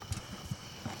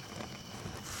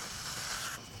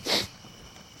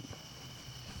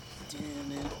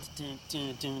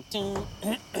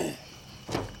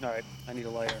Alright, I need a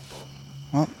lighter.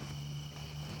 Well,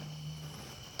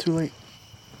 too late.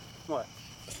 What?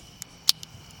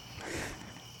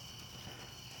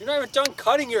 You're not even done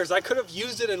cutting yours. I could have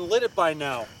used it and lit it by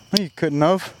now. You couldn't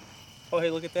have. Oh, hey,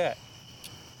 look at that.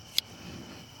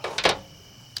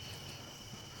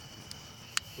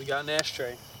 We got an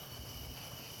ashtray.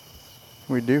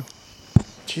 We do.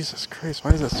 Jesus Christ,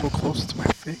 why is that so close to my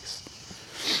face?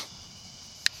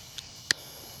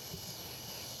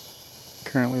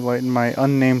 Currently lighting my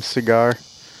unnamed cigar.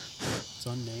 It's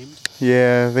unnamed?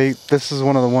 Yeah, this is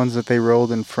one of the ones that they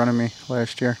rolled in front of me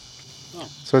last year. Oh.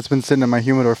 So it's been sitting in my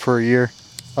humidor for a year,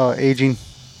 aging.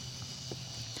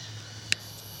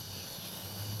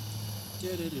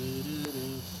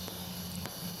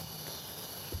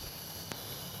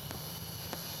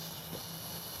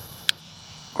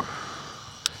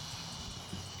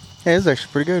 Yeah, it's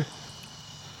actually pretty good.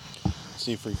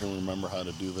 See if we can remember how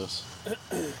to do this.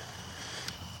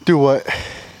 Do what?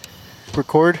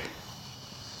 Record?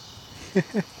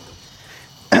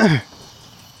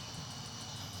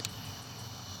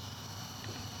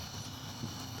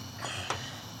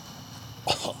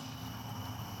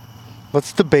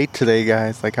 Let's debate today,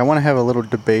 guys. Like, I want to have a little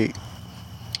debate.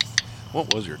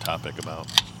 What was your topic about?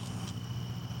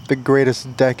 The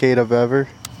greatest decade of ever.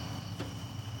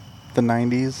 The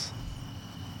 90's.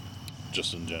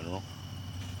 Just in general.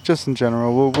 Just in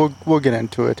general. We'll get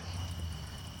into it.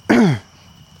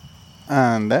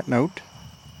 On that note.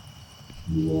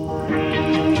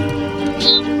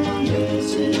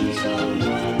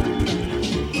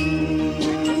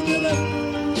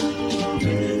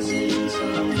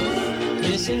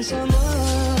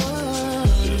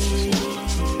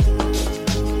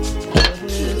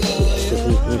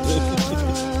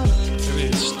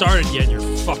 Haven't started yet and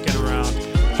you're fucking around.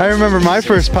 I remember my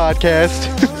first podcast.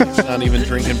 Not even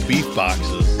drinking beef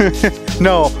boxes.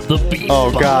 No. The beef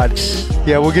Oh, God. box.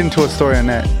 Yeah, we'll get into a story on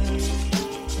that.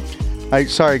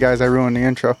 Sorry, guys, I ruined the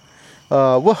intro.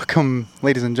 Welcome,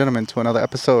 ladies and gentlemen, to another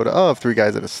episode of Three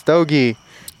Guys at a Stogie.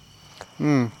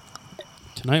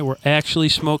 Tonight we're actually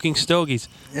smoking stogies.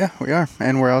 Yeah, we are.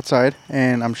 And we're outside.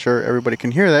 And I'm sure everybody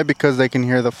can hear that because they can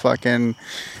hear the fucking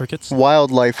Crickets.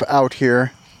 wildlife out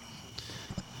here.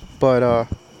 But,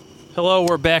 Hello,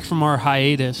 we're back from our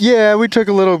hiatus. yeah, we took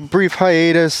a little brief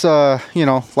hiatus.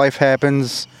 Life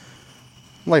happens.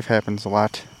 Life happens a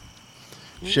lot.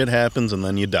 Shit happens and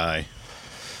then you die.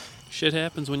 Shit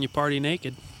happens when you party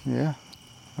naked. Yeah.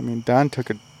 I mean, Don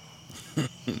took a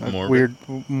Morbid. weird,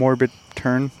 morbid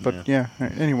turn. But, yeah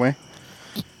anyway.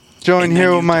 And Joined then here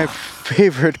you with my die.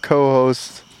 favorite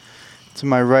co-host. To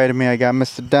my right of me, I got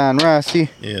Mr. Don Rossi.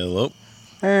 Yeah, hello.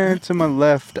 And to my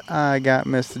left, I got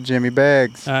Mr. Jimmy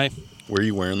Baggs. Hi. Were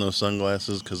you wearing those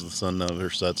sunglasses because the sun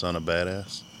never sets on a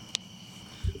badass?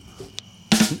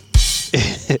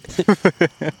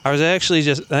 I was actually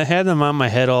I had them on my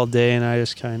head all day and I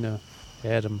just kind of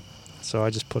had them. So I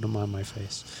just put them on my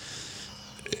face.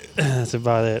 That's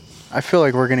about it. I feel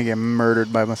like we're going to get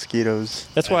murdered by mosquitoes.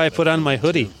 That's why I put on my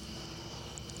hoodie.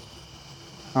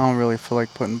 I don't really feel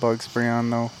like putting bug spray on,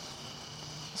 though.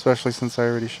 Especially since I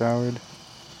already showered.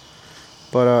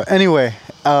 But anyway,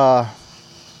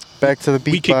 back to the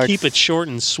beatbox. We could keep it short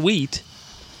and sweet.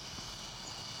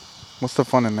 What's the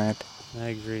fun in that? I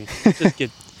agree. Just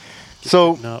get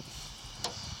So, written up.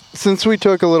 since we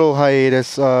took a little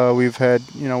hiatus,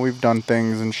 we've done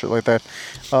things and shit like that.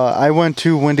 I went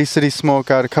to Windy City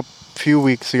Smokeout a few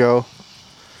weeks ago.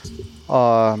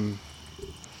 That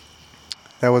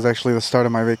was actually the start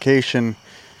of my vacation.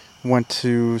 Went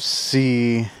to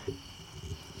see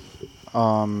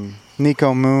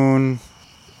Nico Moon,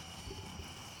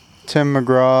 Tim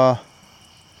McGraw,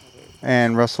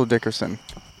 and Russell Dickerson.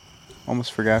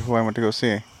 Almost forgot who I went to go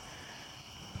see.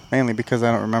 Mainly because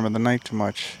I don't remember the night too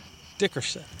much.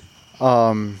 Dickerson.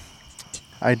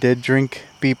 I did drink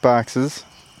beatboxes,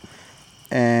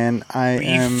 and I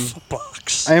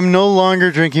am no longer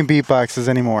drinking beatboxes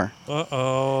anymore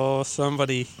Uh-oh,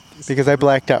 somebody. because I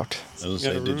blacked out. I was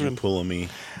going to say, did you ruined. pull a me?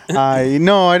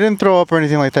 No, I didn't throw up or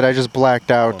anything like that. I just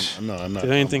blacked out. No, I'm not.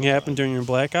 Did anything happen during your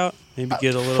blackout? Maybe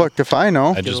get a little, Fucked if I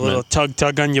know. I get a just little meant,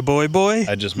 tug on your boy.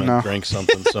 I just meant No. drank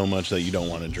something so much that you don't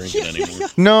want to drink it anymore.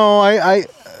 No,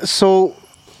 so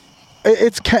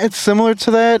it's similar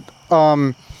to that.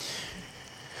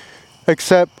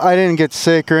 Except I didn't get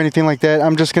sick or anything like that.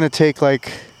 I'm just gonna take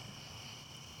like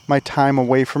my time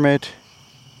away from it.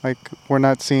 Like we're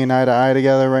not seeing eye to eye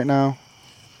together right now.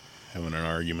 Having an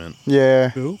argument. Yeah,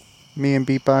 Who? me and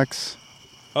beatbox.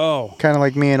 Oh, Kind of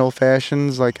like me and old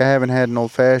fashions. Like I haven't had an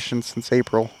old fashioned since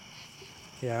April.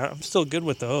 yeah, I'm still good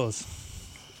with those.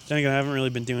 Then again, I haven't really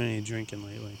been doing any drinking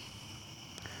lately.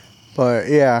 But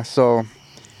yeah, so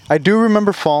I do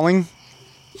remember falling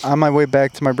on my way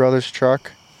back to my brother's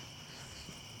truck.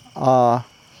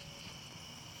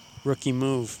 Rookie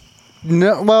move.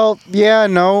 No, well, yeah,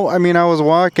 no. I mean, I was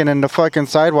walking and the fucking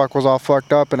sidewalk was all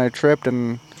fucked up and I tripped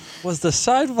and... Was the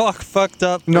sidewalk fucked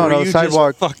up? No, or no, were the you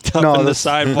sidewalk... just fucked up no, and the the-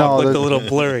 sidewalk no, looked the- a little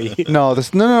blurry. No,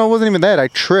 no, it wasn't even that. I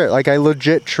tripped. Like, I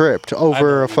legit tripped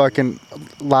over a believe fucking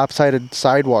lopsided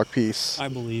sidewalk piece. I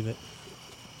believe it.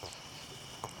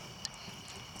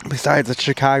 Besides, it's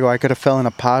Chicago. I could have fell in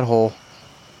a pothole.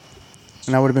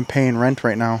 And I would have been paying rent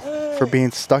right now for being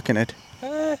stuck in it.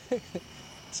 Hey,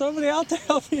 somebody out there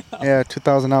help me out. Yeah,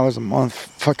 $2,000 a month.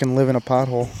 Fucking live in a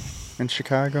pothole in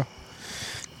Chicago.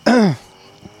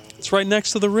 It's right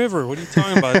next to the river. What are you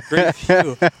talking about? Great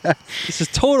view. This is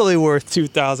totally worth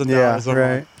 $2,000 Yeah, a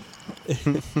right.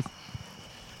 month.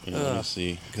 Let me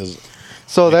see. Because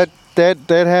So that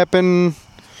happened,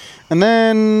 and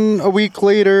then a week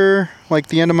later, like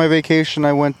the end of my vacation,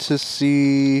 I went to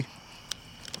see.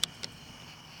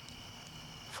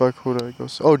 Fuck, who did I go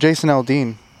see? Oh, Jason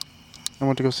Aldean. I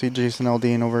went to go see Jason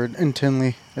Aldean over in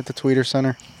Tinley at the Tweeter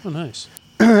Center. Oh, nice.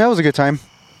 That was a good time.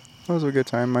 That was a good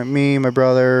time. My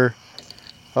brother,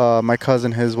 my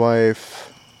cousin, his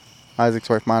wife, Isaac's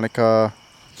wife, Monica.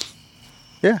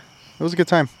 Yeah, it was a good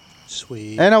time.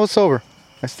 Sweet. And I was sober.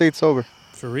 I stayed sober.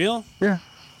 For real? Yeah.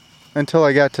 Until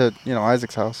I got to,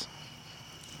 Isaac's house.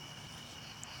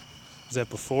 Is that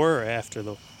before or after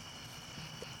the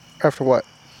After what?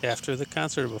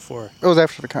 concert or before? It was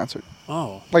after the concert.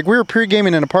 Oh. Like, we were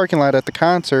pre-gaming in a parking lot at the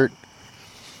concert.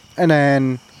 And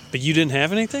then... But you didn't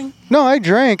have anything? No, I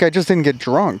drank. I just didn't get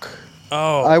drunk.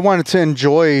 Oh. I wanted to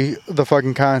enjoy the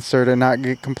fucking concert and not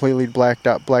get completely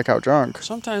blackout drunk.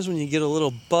 Sometimes when you get a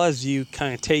little buzz, you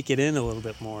kind of take it in a little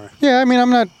bit more. Yeah, I mean,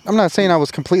 I'm not saying I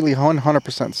was completely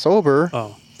 100% sober.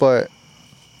 Oh. But,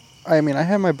 I mean, I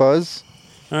had my buzz.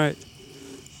 All right.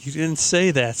 You didn't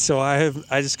say that, so I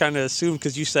just kind of assumed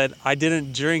because you said I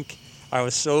didn't drink. You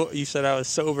said I was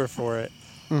sober for it.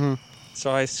 Mm-hmm.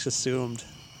 So I just assumed.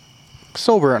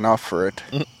 Sober enough for it.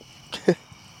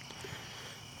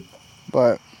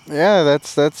 But yeah,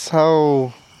 that's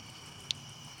how.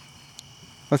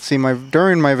 Let's see.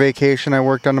 During my vacation, I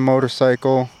worked on a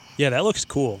motorcycle. Yeah, that looks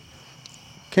cool.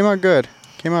 Came out good.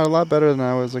 Came out a lot better than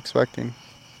I was expecting.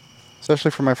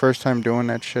 Especially for my first time doing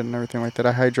that shit and everything like that.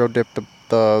 I hydro dipped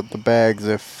the bags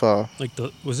if.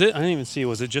 Was it? I didn't even see.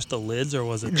 Was it just the lids or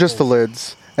was it? Just the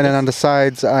lids, and then on the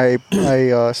sides, I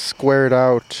squared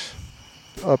out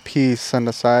a piece on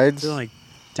the sides. Like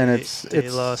And De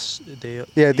los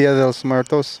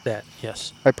Muertos. That,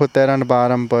 yes. I put that on the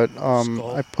bottom, but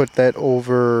Skull. I put that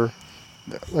over,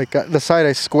 like the side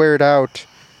I squared out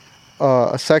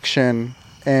a section,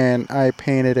 and I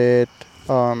painted it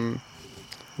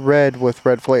red with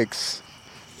red flakes.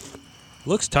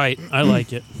 Looks tight. I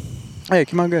like it. Hey, it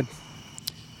came out good.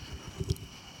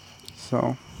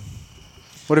 So,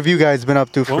 what have you guys been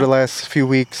up to for the last few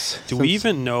weeks? Do we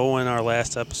even know when our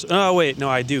last episode... Oh, wait. No,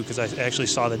 I do, because I actually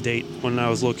saw the date when I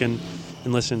was looking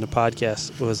and listening to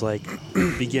podcasts. It was like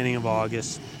beginning of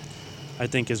August, I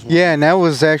think is when... Yeah, and that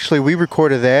was actually... We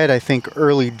recorded that, I think,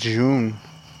 early June.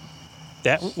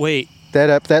 Wait.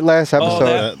 That last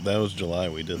episode. That was July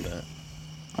we did that.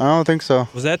 I don't think so.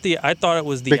 Was that I thought it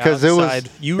was the because outside...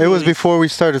 it was before we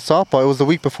started softball. It was the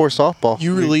week before softball.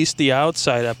 You released the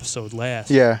outside episode last.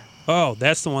 Yeah. Oh,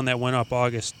 that's the one that went up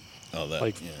August. Oh,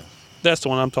 yeah. That's the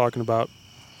one I'm talking about.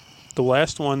 The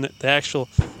last one, the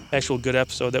actual good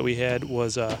episode that we had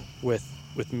was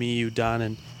with me, you, Don,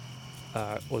 and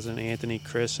was it Anthony,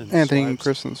 Chris, and Anthony, Swabs?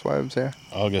 Chris, and Swabs, yeah.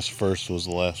 August 1st was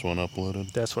the last one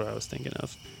uploaded. That's what I was thinking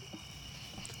of.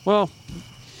 Well,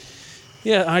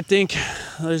 yeah, I think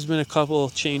there's been a couple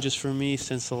changes for me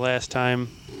since the last time.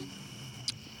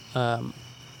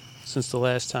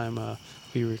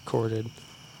 We recorded.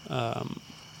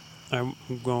 I'm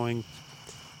going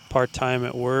part-time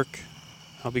at work.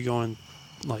 I'll be going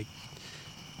like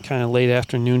kind of late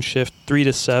afternoon shift, 3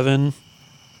 to 7,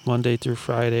 Monday through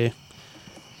Friday.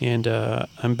 And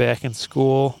I'm back in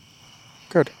school.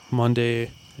 Good.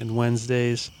 Monday and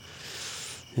Wednesdays.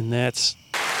 And that's...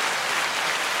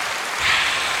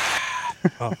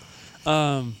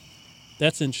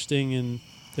 that's interesting, and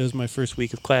it was my first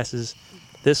week of classes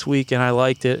this week, and I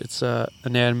liked it. It's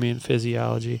anatomy and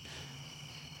physiology.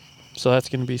 So that's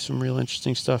going to be some real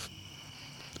interesting stuff.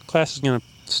 The class is going to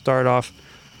start off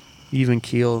even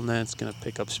keel, and then it's going to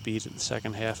pick up speed in the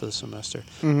second half of the semester.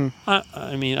 Mm-hmm.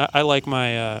 I like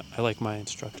my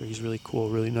instructor. He's really cool,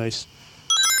 really nice.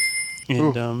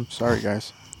 And sorry,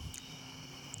 guys.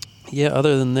 yeah.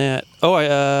 Other than that,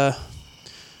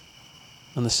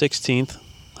 on the 16th,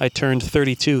 I turned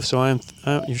 32. So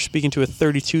you're speaking to a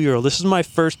 32-year-old. This is my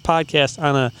first podcast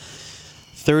on a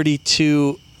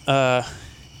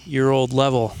 32-year-old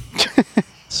level.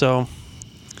 So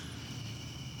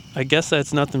I guess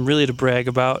that's nothing really to brag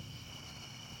about.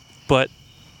 But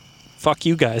fuck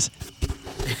you guys.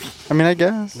 I mean, I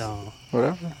guess. No.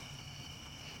 Whatever.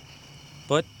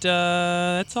 But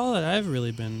that's all that I've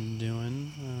really been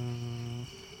doing.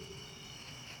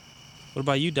 What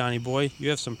about you, Donnie boy? You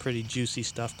have some pretty juicy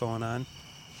stuff going on.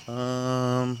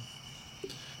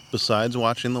 Besides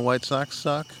watching the White Sox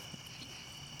suck,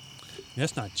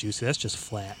 That's not juicy. That's just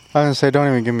flat. I was gonna say, don't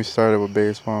even get me started with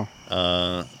baseball.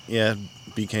 yeah,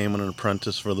 became an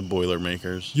apprentice for the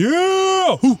Boilermakers.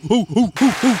 Yeah! Hoo, hoo, hoo, hoo,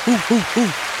 hoo, hoo, hoo,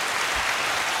 hoo.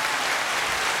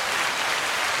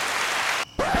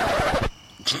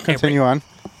 Continue on.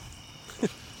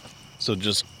 So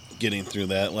just getting through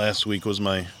that. Last week was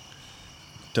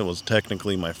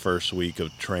technically my first week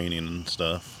of training and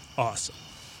stuff. Awesome.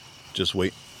 Just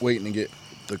waiting to get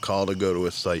the call to go to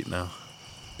a site now.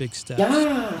 Big steps.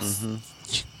 Yes.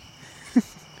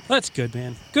 That's good,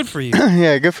 man. Good for you.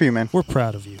 Yeah, good for you, man. We're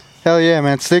proud of you. Hell yeah,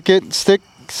 man. Stick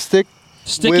Stick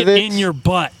with it in your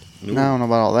butt. I don't know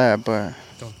about all that, but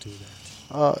Don't do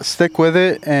that. stick with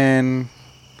it, and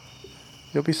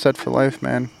you'll be set for life,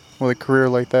 man. With a career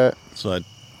like that. So I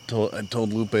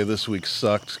told Lupe this week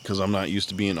sucked because I'm not used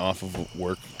to being off of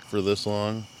work for this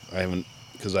long. I haven't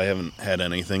had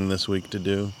anything this week to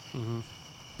do. Mm-hmm.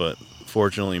 But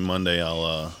fortunately, Monday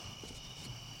I'll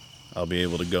be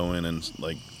able to go in and,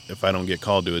 like, if I don't get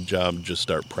called to a job, just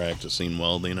start practicing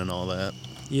welding and all that.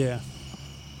 Yeah.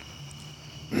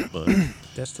 But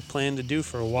That's the plan to do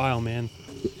for a while, man.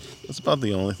 that's about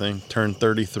the only thing. Turned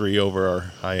 33 over our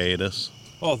hiatus.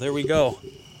 Oh, there we go.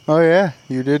 Oh yeah,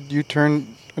 you did. You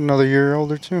turned another year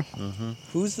older too.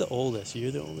 Who's the oldest?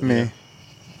 You're the oldest? Me,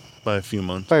 By a few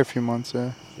months. by a few months.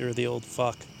 Yeah. You're the old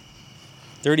fuck.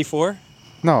 34?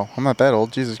 No, I'm not that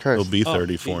old. Jesus Christ. He'll be Oh,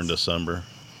 34 in geez. December.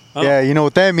 Oh. Yeah, you know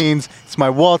what that means? It's my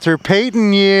Walter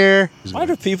Payton year. Why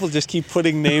do people just keep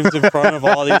putting names in front of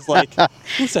all these, like,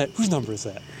 who's that? Whose number is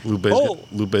that?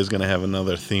 Lupe's gonna have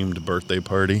another themed birthday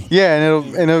party. Yeah,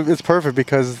 and it's perfect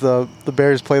because the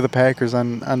Bears play the Packers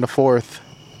on the 4th.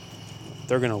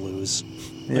 They're going to lose.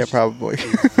 Yeah, probably.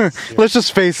 Let's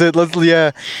just face it. It'd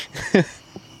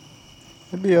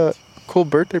be a cool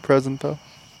birthday present though.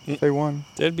 If they won.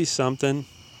 There'd be something.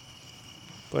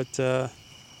 But,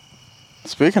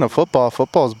 Speaking of football,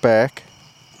 football's back.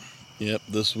 Yep,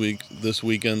 this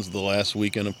weekend's the last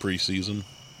weekend of preseason.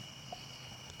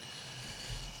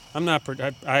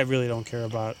 I really don't care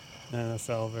about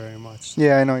NFL very much.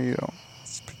 Yeah, I know you don't.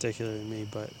 It's particularly me,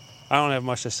 but I don't have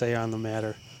much to say on the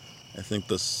matter. I think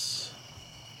the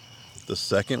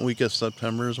second week of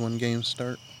September is when games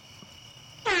start.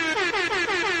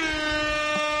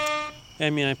 I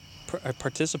mean, I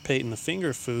participate in the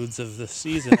finger foods of the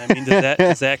season. I mean,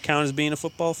 does that count as being a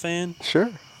football fan? Sure.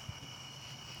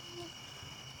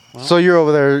 Well, So you're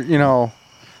over there,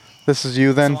 this is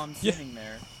you then? So I'm sitting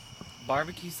there,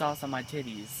 barbecue sauce on my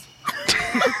titties.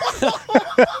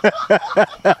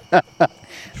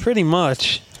 pretty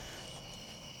much.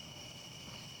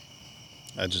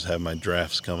 I just have my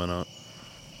drafts coming up.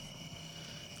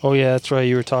 Oh, yeah, that's right.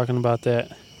 You were talking about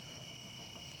that.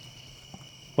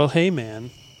 Well, hey,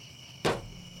 man.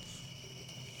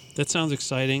 That sounds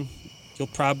exciting. You'll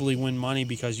probably win money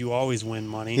because you always win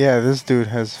money. Yeah, this dude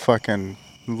has fucking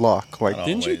luck. Like, Not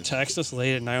Didn't you always. text us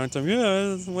late at night one time?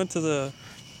 Yeah,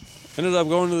 ended up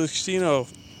going to the casino,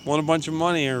 won a bunch of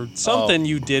money or something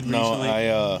you did No, recently.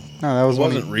 no, that it was when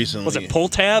wasn't he, recently. Was it pull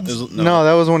tabs? It was- no,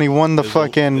 that was when he won the it was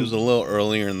fucking it was a little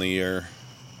earlier in the year.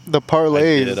 the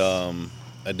parlays.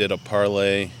 I did a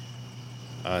parlay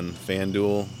on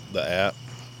FanDuel, the app.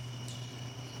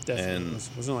 Definitely.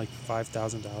 Wasn't it like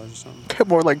 $5,000 or something?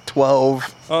 More like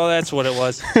 12. Oh, that's what it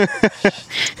was.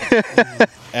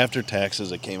 After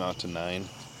taxes, it came out to 9.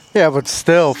 Yeah, but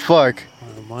still, fuck. A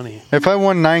lot of money. If I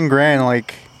won $9,000,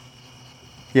 like,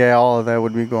 yeah, all of that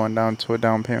would be going down to a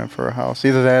down payment for a house.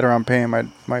 Either that or I'm paying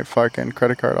my fucking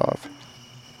credit card off.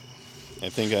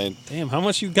 Damn, how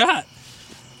much you got?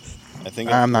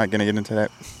 I'm not gonna get into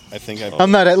that. I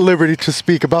I'm not at liberty to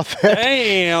speak about that.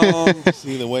 Damn.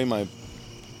 see the way my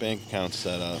bank account's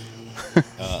set up.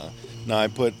 No, I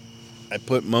put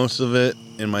most of it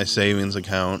in my savings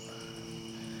account.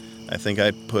 I think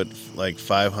I put like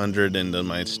 $500 into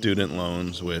my student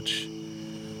loans, which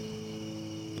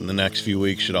in the next few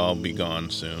weeks should all be gone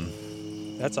soon.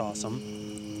 That's awesome.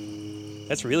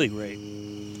 That's really great.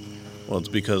 Well, it's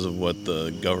because of what the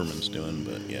government's doing,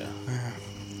 but yeah.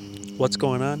 What's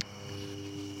going on?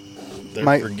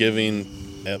 They're forgiving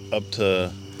up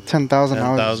to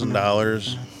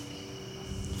 $10,000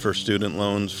 for student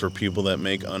loans for people that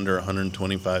make under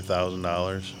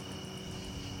 $125,000.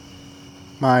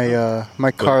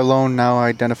 My car loan now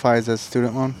identifies as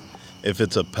student loan. If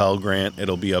it's a Pell Grant,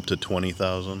 it'll be up to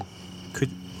 $20,000. Could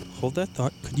hold that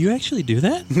thought. Could you actually do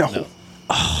that? No.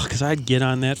 Oh, because I'd get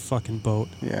on that fucking boat.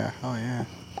 Yeah. Oh yeah.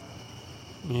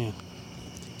 Yeah.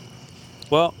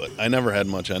 Well, But I never had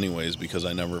much anyways because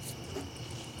I never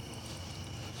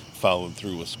followed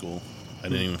through with school. I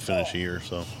didn't even finish a year,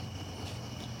 so.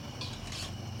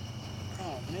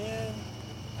 oh man,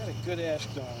 I had a good ash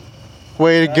going.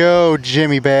 Way to go,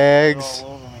 Jimmy Bags.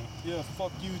 All over me. Yeah,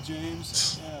 fuck you,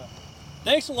 James. Yeah.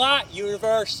 Thanks a lot,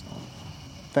 universe.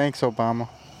 Thanks, Obama.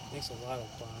 Thanks a lot,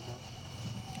 Obama.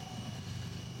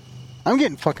 I'm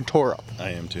getting fucking tore up. I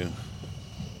am too.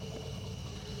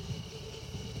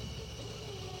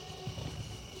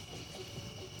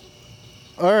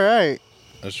 All right.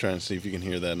 I was trying to see if you can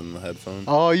hear that in the headphones.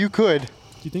 Oh, you could. Do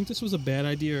you think this was a bad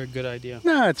idea or a good idea?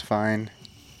 Nah, it's fine.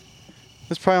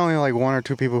 There's probably only like 1 or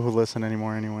 2 people who listen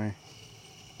anymore anyway.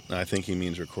 I think he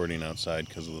means recording outside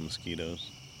because of the mosquitoes.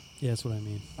 Yeah, that's what I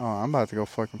mean. Oh, I'm about to go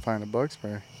fucking find a bug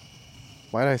spray.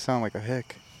 Why did I sound like a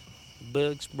hick?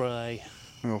 Bug spray.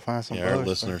 I'm gonna go find some Yeah, bug our spray.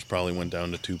 listeners probably went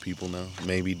down to 2 people now.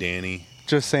 Maybe Danny.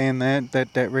 Just saying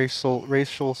that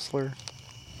racial slur.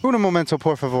 Uno momento,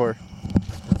 por favor.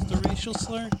 What's the racial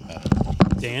slur?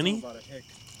 Danny?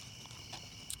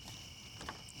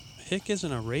 Hick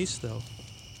isn't a race, though.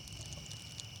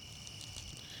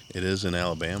 It is in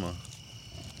Alabama.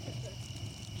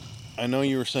 I know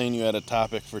you were saying you had a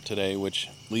topic for today, which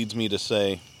leads me to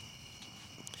say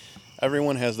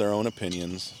everyone has their own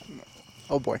opinions.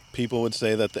 Oh boy. People would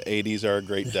say that the 80s are a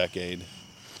great decade.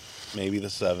 Maybe the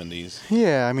 70s.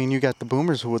 Yeah, I mean, you got the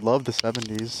boomers who would love the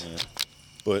 70s. Yeah.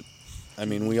 But, I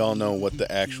mean, we all know what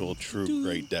the actual true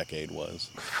great decade was.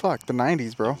 Fuck, the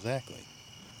 90s, bro. Exactly.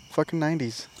 Fucking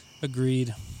 90s.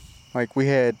 Agreed. Like, we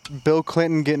had Bill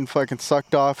Clinton getting fucking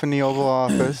sucked off in the Oval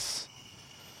Office.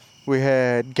 We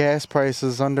had gas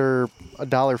prices under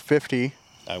 $1.50.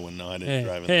 I wouldn't know. I didn't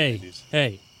drive in Hey, the 80s.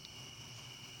 hey.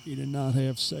 You did not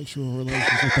have sexual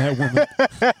relations with that woman.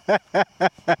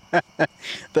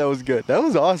 That was good. That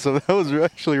was awesome. That was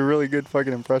actually a really good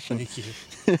fucking impression. Thank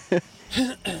you.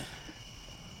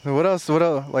 What else?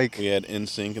 Like, We had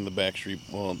NSYNC and the Backstreet.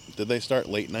 Well, did they start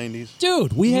late 90s?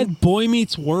 Dude, we had Boy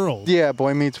Meets World. yeah,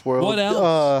 Boy Meets World. What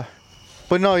else?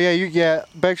 But no, yeah,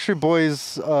 Backstreet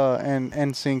Boys and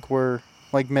NSYNC were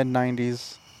like mid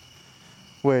 90s,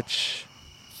 which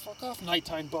Fuck off,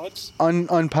 nighttime bugs.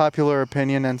 unpopular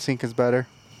opinion, NSYNC is better.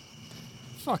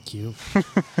 Fuck you.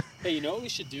 Hey, you know what we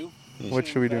should do? What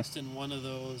should we do? Invest in one of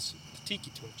those tiki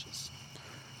torches.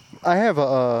 I have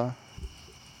a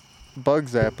bug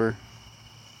zapper.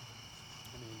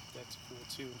 I mean, that's cool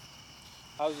too.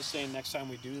 I was just saying, next time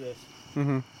we do this,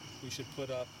 Mm-hmm. we should put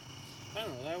up. I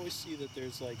don't know. I always see that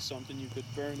there's like something you could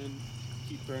burn and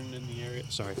keep burning in the area.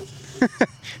 Sorry.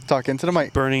 Talk into the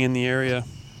mic. Burning in the area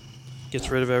gets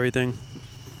rid of everything.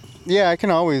 Yeah, I can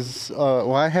always.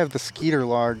 Well, I have the skeeter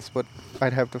logs, but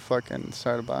I'd have to fucking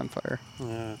start a bonfire.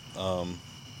 Yeah.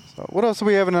 So what else do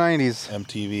we have in the 90s?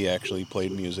 MTV actually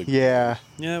played music. Yeah,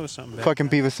 Yeah, it was something back fucking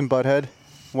then. Beavis and Butthead.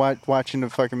 Watching the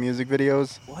fucking music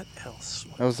videos. What else?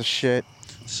 That was the shit.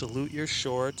 Salute Your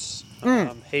Shorts.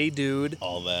 Mm. Hey Dude.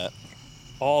 All that.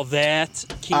 All that.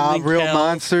 King Real Kel.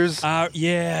 Monsters.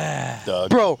 Yeah. Doug.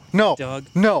 Bro, no. Doug.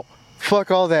 No.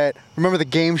 Fuck all that. Remember the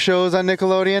game shows on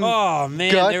Nickelodeon? Oh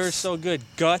man, Guts. they were so good.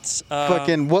 Guts.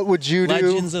 Fucking What Would You Do?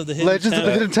 Legends of the Hidden Legends of the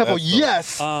Temple. Hidden Temple. That's the-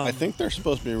 Yes. I think they're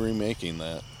supposed to be remaking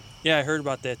that. Yeah, I heard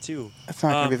about that too. That's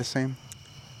not gonna be the same.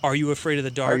 Are You Afraid of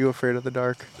the Dark? Are You Afraid of the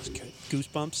Dark?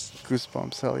 Goosebumps.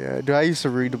 Goosebumps. Hell yeah. Dude, I used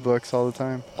to read the books all the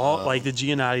time. All like the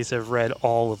Giannattis have read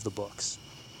all of the books.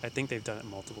 I think they've done it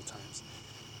multiple times.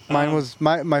 Mine was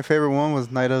my favorite one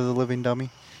was Night of the Living Dummy.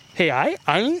 Hey,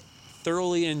 I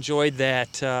thoroughly enjoyed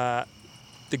that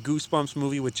the Goosebumps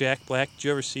movie with Jack Black. Did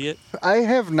you ever see it? I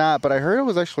have not, but I heard it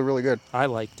was actually really good. I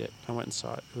liked it. I went and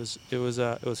saw it. It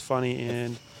was funny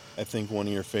and I think one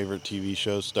of your favorite TV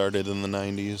shows started in the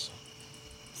 90s.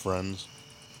 Friends.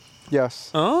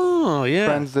 Yes. oh yeah.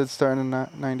 Friends did start in the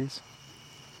 90s.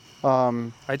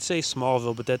 I'd say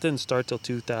Smallville, but that didn't start till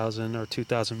 2000 or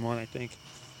 2001, I think.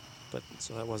 But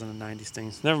so that wasn't a 90s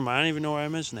thing. Never mind. I don't even know why I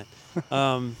mentioned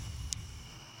that.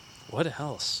 What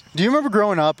else? Do you remember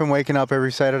growing up and waking up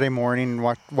every Saturday morning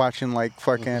and watching like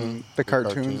fucking Mhm. the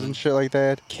cartoons and shit like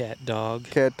that? Cat Dog.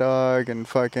 Cat Dog and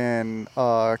fucking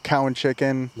Cow and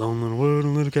Chicken. Lonely World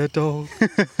and Little Cat Dog.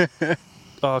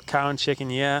 Cow and chicken,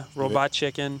 yeah. Robot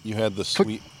chicken. You had the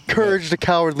sweet Courage the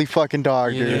Cowardly fucking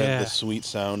dog, You dude. Yeah. had the sweet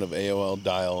sound of AOL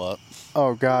dial-up.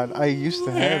 Oh God, I used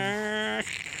to have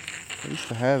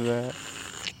that.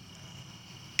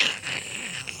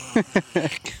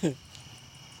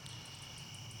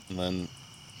 And then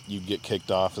you'd get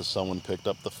kicked off as someone picked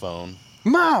up the phone.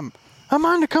 Mom, I'm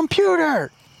on the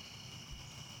computer.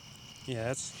 Yeah,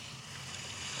 that's.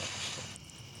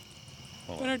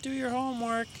 Hold on. Better do your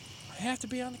homework. I have to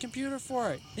be on the computer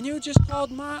for it. And you just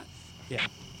called Mom. Yeah.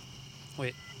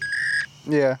 Wait.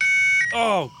 Yeah.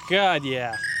 Oh, God,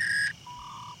 yeah.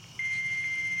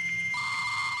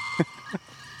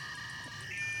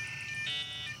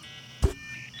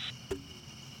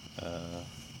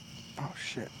 Oh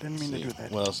shit, didn't mean to See, do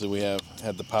that. what else did we have?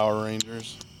 Had the Power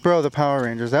Rangers. Bro, the Power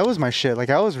Rangers, that was my shit. Like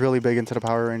I was really big into the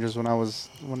Power Rangers when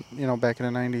back in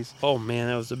the 90s. Oh, man,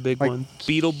 that was a big Like, one.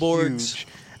 Beetleborgs.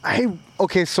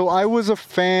 Huge. So I was a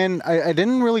fan. I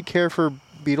didn't really care for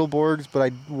Beetleborgs, but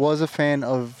I was a fan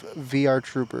of VR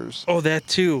Troopers. Oh, that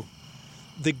too.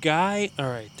 The guy, all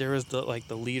right, there was the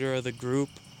leader of the group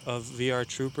of VR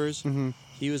Troopers. Mm-hmm.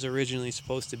 He was originally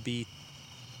supposed to be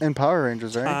And Power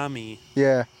Rangers, right? Tommy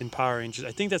Yeah, in Power Rangers.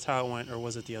 I think that's how it went, or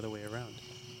was it the other way around?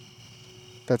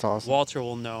 that's awesome. Walter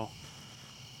will know.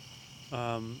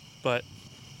 But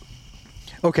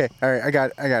Okay, all right, I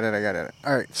got it.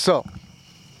 All right, so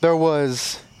there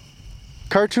was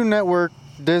Cartoon Network,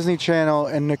 Disney Channel,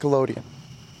 and Nickelodeon.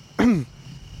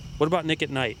 what about Nick at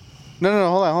Night? No,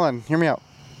 hold on. Hear me out.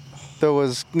 There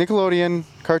was Nickelodeon,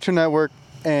 Cartoon Network,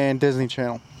 and Disney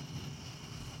Channel.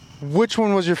 Which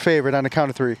one was your favorite on the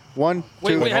count of three? One,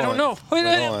 Wait, two. wait, I don't know. Wait,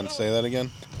 I hold don't on. Say that again.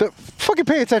 Fucking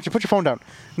pay attention. Put your phone down.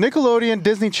 Nickelodeon,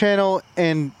 Disney Channel,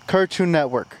 and Cartoon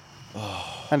Network.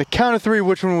 On the count of three,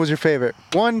 which one was your favorite?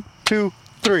 One, two,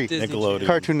 three. Disney Nickelodeon.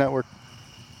 Cartoon Network.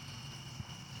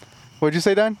 What'd you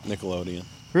say, Don? Nickelodeon.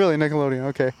 Really, Nickelodeon.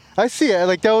 Okay, I see it.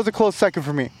 Like that was a close second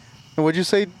for me. And what'd you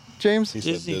say, James? He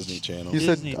said Disney. Disney Channel. You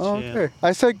Disney said, oh, Channel. okay.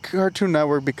 I said Cartoon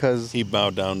Network because, He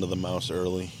bowed down to the mouse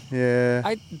early.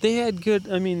 yeah. They had good.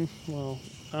 I mean, well,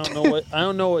 I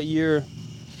don't know what year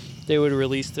they would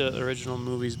release the original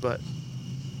movies, but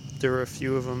there were a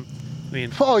few of them. I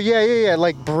mean, Oh yeah.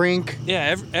 Like Brink,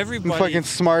 yeah, and everybody. fucking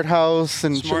Smart House,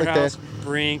 and Smart shit like House, that.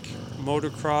 Brink,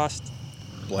 Motocross.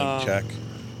 Blank check.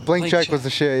 Blank Blank Check Check. was the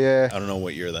shit. Yeah. I don't know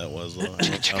what year that was, though. I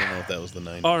don't know if that was the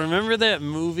 90s. Oh, remember that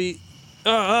movie?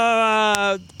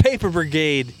 Paper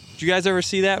Brigade. Did you guys ever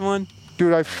see that one?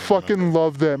 Dude, I fucking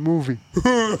love that movie.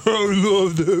 I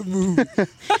love that movie.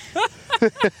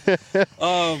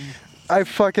 I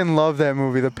fucking love that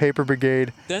movie, The Paper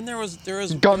Brigade. Then there was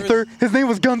Gunther. His name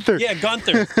was Gunther. Yeah,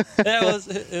 Gunther. It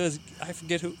was. I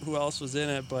forget who else was in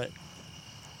it, but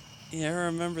yeah, I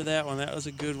remember that one. That was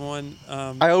a good one.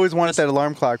 I always wanted that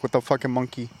alarm clock with the fucking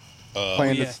monkey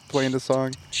playing yeah. playing the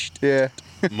song. Yeah.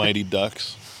 Mighty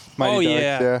Ducks. Mighty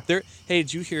Ducks, yeah. Hey,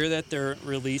 did you hear that they're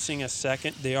releasing a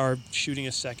second? They are shooting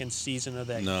a second season of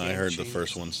that. No, I Game heard the Changers.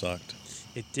 first one sucked.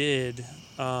 It did.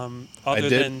 I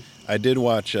Than did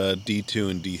watch D2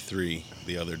 and D3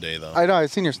 the other day, though. I know. I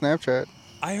seen your Snapchat.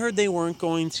 I heard they weren't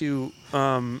going to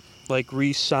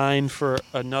re-sign for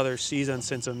another season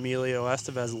since Emilio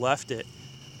Estevez left it,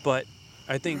 but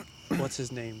I think what's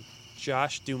his name,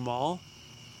 Josh Duhamel,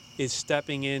 is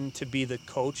stepping in to be the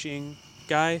coaching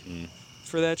guy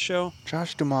for that show.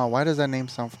 Josh Duhamel. Why does that name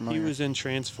sound He familiar? was in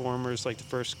Transformers, like the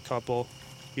first couple.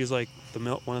 He was like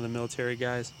one of the military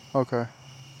guys. Okay.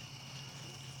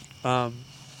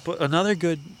 But another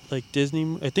good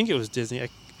Disney. I think it was Disney. I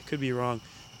could be wrong,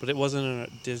 but it wasn't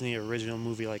a Disney original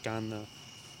movie like on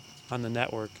the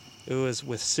network. It was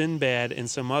with Sinbad and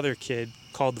some other kid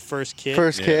called The First Kid.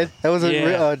 First Yeah. Kid. That was a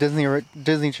Yeah.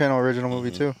 Disney Channel original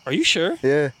movie too. Are you sure?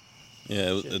 Yeah.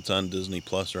 Yeah, it's on Disney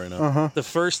Plus right now. Uh huh. The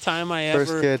first time I ever.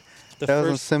 First Kid. The That was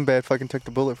when first. Sinbad fucking took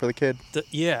the bullet for the kid.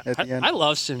 Yeah. at the end. I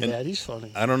love Sinbad. And- He's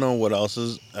funny. I don't know what else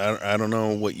is. I don't know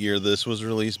what year this was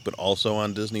released, but also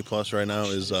on Disney Plus right now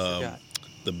is forgot.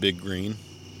 The Big Green.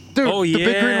 Dude, Oh yeah. the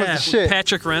Big Green was the with shit.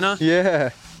 Patrick Renna.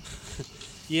 Yeah.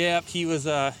 Yeah. He was.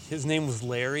 His name was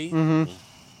Larry. Mm-hmm.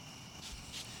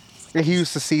 Yeah, he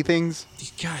used to see things.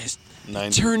 These guys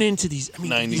 90. turn into these. I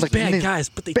mean, 90s. these Like, bad guys,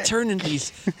 but they turn into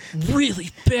these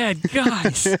really bad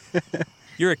guys.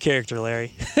 You're a character,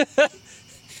 Larry.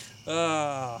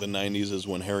 The 90s is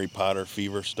when Harry Potter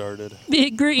fever started.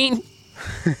 Big Green.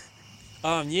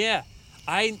 Yeah.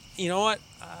 You know what?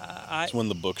 That's when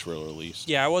the books were released.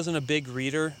 Yeah, I wasn't a big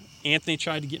reader. Anthony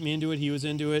tried to get me into it. He was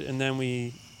into it, and then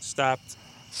we stopped.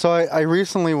 So I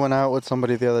recently went out with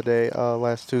somebody the other day,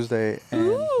 last Tuesday,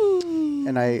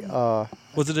 and I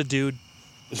Was it a dude?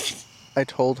 I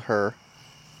told her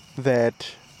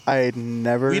that I had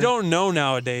never. We don't know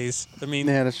nowadays. I mean,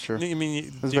 Yeah, that's true. I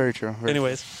mean, That's very true. Very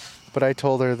anyways, But I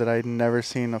told her that I'd never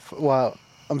seen well,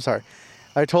 I'm sorry.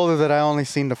 I told her that I only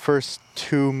seen the first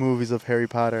 2 movies of Harry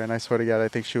Potter, and I swear to God, I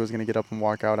think she was gonna get up and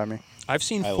walk out on me. I've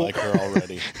seen I 4. like her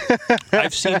already.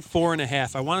 I've seen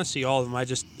 4.5. I want to see all of them. I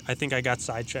think I got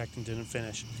sidetracked and didn't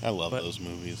finish. I love those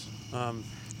movies.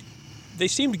 They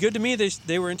seemed good to me.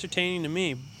 They were entertaining to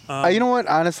me. You know what?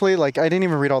 Honestly, like I didn't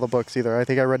even read all the books either. I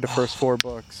think I read the first 4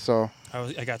 books. So.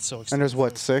 I got so excited. And there's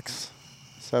what, 6,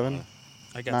 7,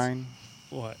 I got 9,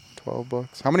 what? 12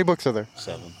 books. How many books are there?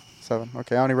 7. 7.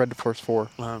 Okay, I only read the first 4.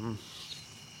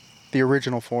 The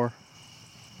original 4.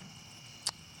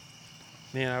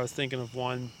 Man, I was thinking of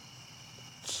one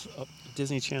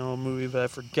Disney Channel movie, but I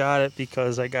forgot it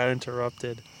because I got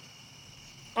interrupted.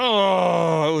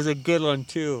 Oh, it was a good one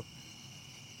too.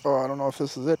 Oh, I don't know if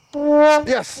this is it.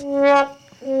 Yes. Shot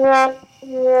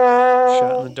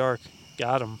in the dark.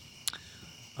 Got him.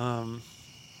 Damn.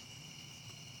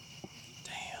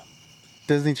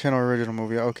 Disney Channel original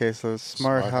movie. Okay, so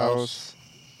Smart House.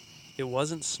 It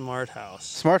wasn't Smart House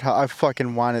Smart House. I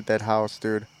fucking wanted that house,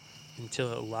 dude.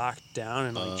 until it locked down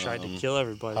and tried to kill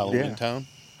everybody. Halloween Yeah. Town.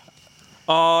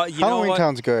 You know Halloween what?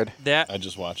 Town's good. I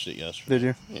just watched it yesterday. Did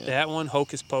you? Yeah. That one,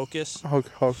 Hocus Pocus.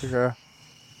 Yeah.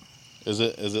 Is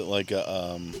it like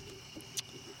a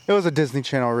It was a Disney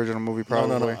Channel original movie,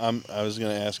 probably. No. I was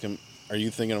gonna ask him. Are you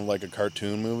thinking of like a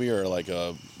cartoon movie or like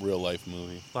a real life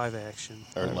movie? Live action.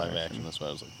 Or live action. That's what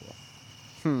I was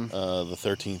looking for. The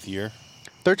 13th Year.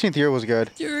 13th Year was good.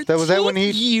 That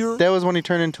was when he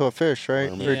turned into a fish, right?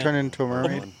 Mermaid. Or he turned into a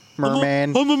mermaid. I'm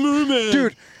a merman.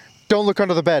 Dude, don't look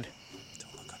under the bed.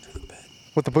 Don't look under the bed.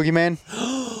 With the boogeyman.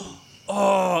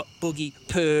 Oh, Boogie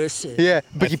Person. Yeah,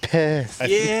 Boogie Pass.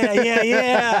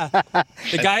 Yeah.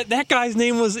 That guy's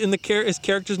name was his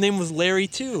character's name was Larry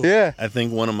too. Yeah. I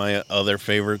think one of my other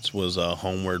favorites was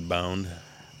Homeward Bound.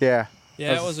 Yeah.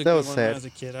 Yeah, that was a that good was one sad. when I was a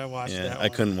kid. I watched that one. I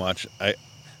couldn't watch.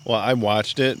 I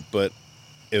watched it, but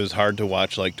it was hard to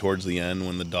watch like towards the end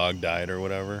when the dog died or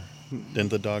whatever.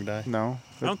 Didn't the dog die? No.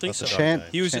 I don't think so. Chance.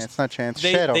 He was Chance, not Chance.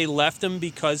 They Shadow. They left him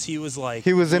because he was like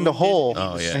He was in the wounded hole. and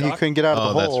he was And he stuck. couldn't get out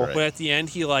of the that's hole. right. But at the end,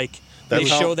 he they That's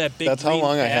how- show that big that's how green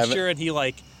long I haven't- pasture, and he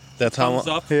That's how comes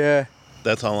long. up. Yeah.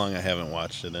 That's how long I haven't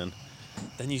watched it in.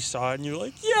 Then you saw it, and you're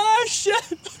like, yeah,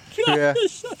 shit. Yeah.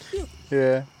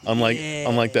 Yeah.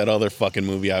 Unlike that other fucking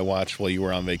movie I watched while you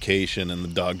were on vacation and the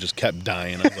dog just kept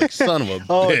dying. I was like, son of a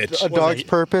Oh, bitch. A Dog's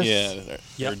Purpose. Yeah,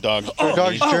 Yep. or Dog's A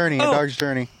Dog's Journey. Journey. A Dog's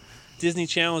Journey. Disney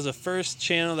Channel was the first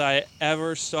channel that I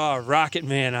ever saw Rocket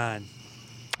Man on.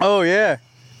 Oh, yeah.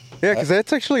 Yeah, because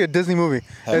that's actually a Disney movie.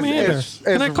 Can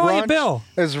I call you Bill?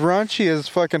 As raunchy as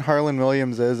fucking Harlan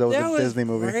Williams is, that was a Disney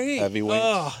movie. Great. Heavyweights.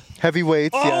 Oh,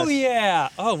 Heavyweights, oh yes. yeah.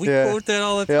 Oh, we Yeah. quote that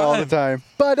all the time. Yeah, all the time.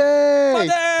 Buddy! Buddy!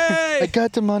 I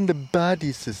got them on the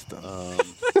body system.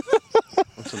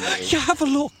 What's another? Yeah, have a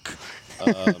look.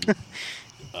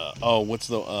 What's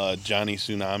the Johnny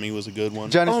Tsunami was a good one.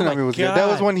 Johnny Oh my Tsunami was good. That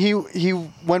was God. when he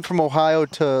went from Ohio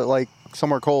to like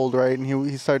somewhere cold, right? And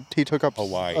he took up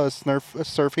Hawaii.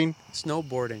 Surfing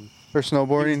Snowboarding. or He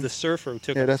snowboarding. was the surfer who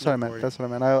took Yeah, up that's what I meant. snowboarding. That's what I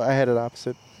meant. I had it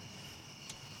opposite.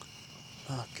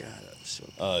 Oh god, that was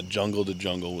so Jungle to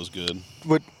Jungle was good.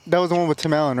 That was the one with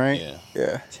Tim Allen, right? Yeah.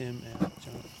 Yeah. Tim and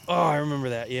John. Oh, I remember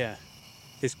that. Yeah,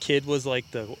 his kid was like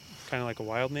kind of like a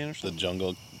wild man or The something.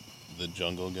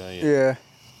 jungle guy. Yeah.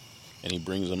 And he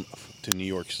brings him to New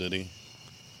York City.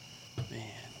 Man,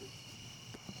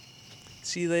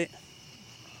 see I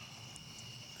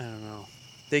don't know.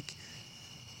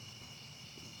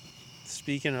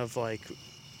 Speaking of like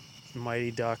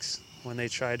Mighty Ducks, when they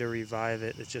tried to revive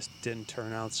it, it just didn't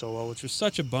turn out so well, which was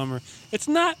such a bummer. It's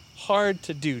not hard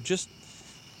to do. Just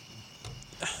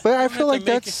But I have feel to like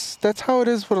make that's how it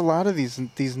is with a lot of these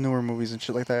newer movies and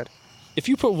shit like that. if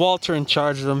you put Walter in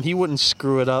charge of them, he wouldn't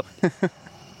screw it up.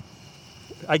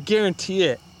 I guarantee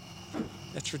it.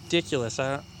 That's ridiculous.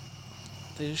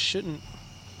 They shouldn't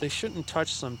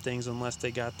touch some things unless they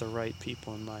got the right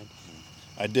people in mind.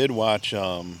 I did watch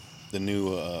the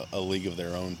new A League of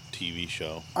Their Own TV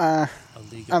show. A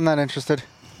League of- I'm not interested.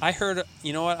 I heard,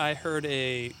 you know what? I heard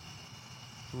a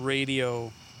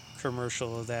radio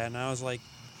commercial of that, and I was like,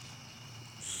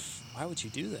 why would you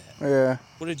do that? Yeah.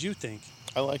 What did you think?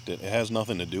 I liked it. It has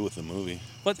nothing to do with the movie.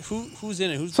 But who's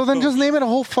in it? Who's So the then just coach? name it a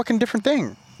whole fucking different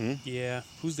thing. Yeah,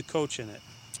 who's the coach in it?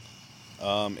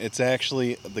 It's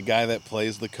actually the guy that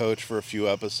plays the coach for a few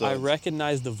episodes. I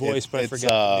recognize the voice, but I it's,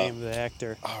 forgot the name of the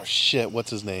actor. Oh shit! What's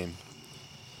his name?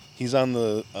 He's on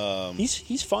the.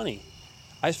 He's funny.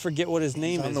 I forget what his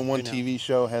name He's on is. the one right now. TV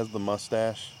show has the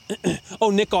mustache. Oh,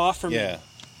 Nick Offerman. Yeah.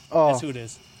 Oh. That's who it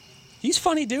is. He's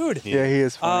funny, dude. Yeah, he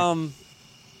is funny.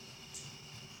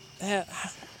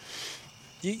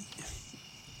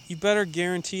 You better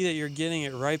guarantee that you're getting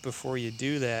it right before you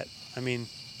do that. I mean,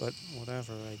 but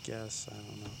whatever. I guess I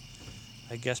don't know.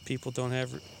 I guess people don't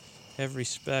have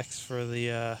respects for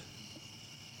the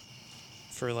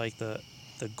for like the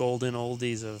golden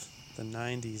oldies of the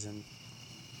 90s and.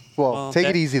 well, take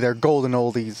it easy there, golden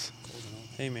oldies.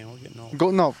 Hey man, we're getting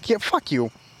old. No, yeah, fuck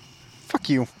you. Fuck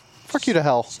you. Fuck you to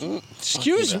hell.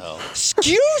 Excuse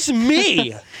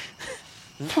me.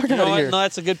 Fuck You know out of what? here. No,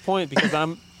 that's a good point because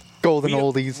Golden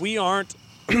oldies. We aren't.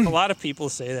 A lot of people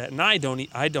say that, and I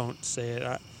don't say it.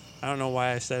 I don't know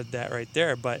why I said that right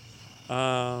there, but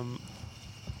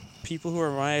people who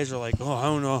are my age are like, oh, I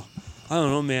don't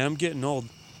know, man, I'm getting old,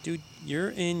 dude.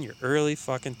 You're in your early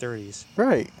fucking 30s.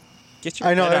 Right. Get your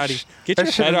I know,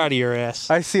 head out of your ass.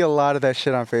 I see a lot of that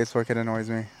shit on Facebook. It annoys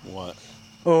me. What?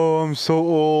 Oh, I'm so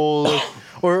old.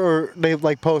 or they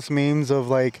like post memes of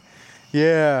like,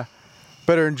 yeah,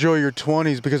 better enjoy your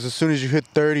 20s because as soon as you hit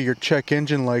 30, your check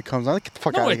engine light comes on. Get the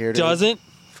fuck No, out of here, it dude. doesn't.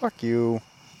 Fuck you.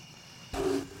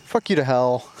 Fuck you to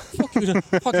hell. Fuck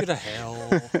you to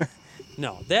hell.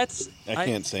 No, that's. I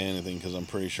can't say anything because I'm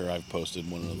pretty sure I've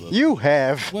posted one of those. You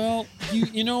have. Well,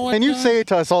 you know what? And you Don? say it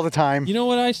to us all the time. You know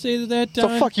what I say to that, So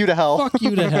Don? fuck you to hell. Fuck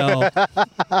you to hell. I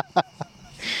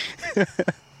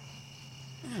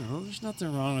don't know, there's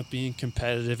nothing wrong with being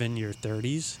competitive in your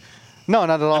 30s. No,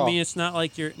 not at all. I mean, it's not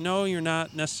like you're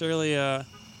not necessarily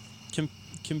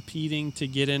competing to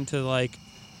get into like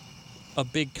a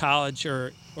big college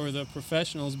or the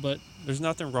professionals, but there's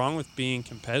nothing wrong with being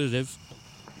competitive.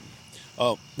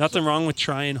 Oh, Nothing wrong with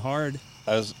trying hard.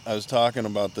 I was talking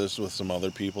about this with some other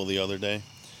people the other day.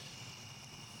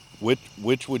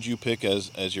 Which would you pick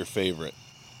as your favorite?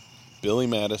 Billy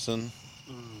Madison,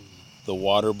 the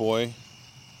Water Boy,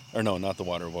 or no, not the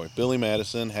Water Boy. Billy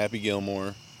Madison, Happy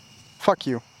Gilmore. Fuck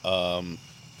you. That's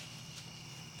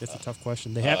a tough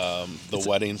question. They have The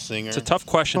Wedding Singer. it's a tough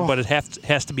question, but it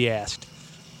has to be asked.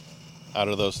 Out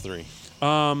of those three,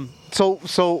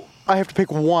 So I have to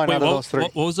pick one out of those three.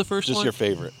 What was the first just one? your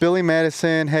favorite. Billy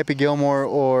Madison, Happy Gilmore,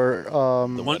 or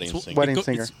The Wedding Singer. Wedding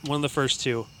Singer. It's one of the first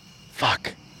two.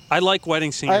 Fuck. I like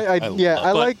Wedding Singer. I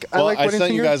like Well, Wedding I sent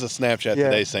Singer. you guys a Snapchat Yeah.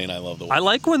 today saying I love the. I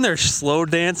like when they're slow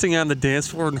dancing on the dance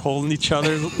floor and holding each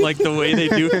other like the way they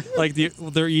do. Like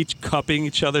they're each cupping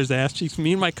each other's ass cheeks.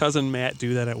 Me and my cousin Matt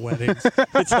do that at weddings.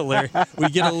 It's hilarious. We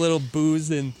get a little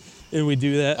booze and we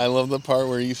do that. I love the part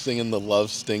where he's singing the Love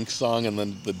Stinks song and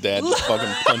then the dad just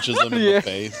fucking punches him in the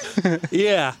face.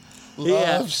 Yeah.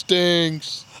 Love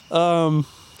stinks.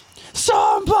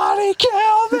 Somebody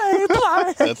kill me,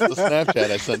 please. That's the Snapchat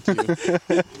I sent to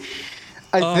you.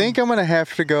 I think I'm gonna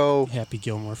have to go Happy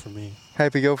Gilmore for me.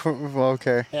 Happy Gilmore. Well,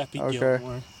 okay. Happy Okay.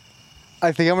 Gilmore.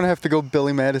 I think I'm gonna have to go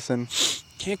Billy Madison.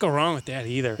 Can't go wrong with that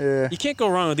either. Yeah. You can't go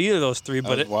wrong with either of those three. I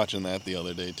But was watching that the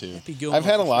other day too. Happy Gilmore I've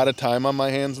had a for lot of time on my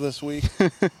hands this week.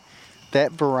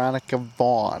 That Veronica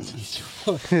Vaughn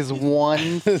is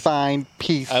one fine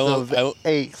piece of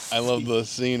ace. I love the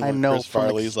scene I where know Chris from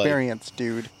Farley's experience,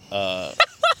 dude.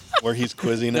 where he's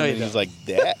quizzing him No, you and he's don't. like,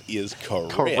 "That is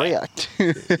correct." Correct.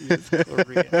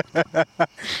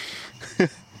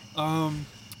 A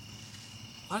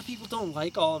lot of people don't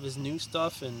like all of his new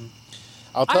stuff, and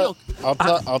I'll tell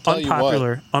you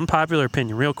what. Unpopular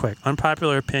opinion, real quick.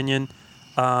 Unpopular opinion.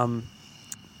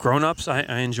 Grown Ups, I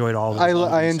enjoyed all of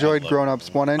them. I enjoyed Grown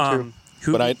Ups 1 and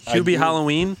 2. But I Hubie do-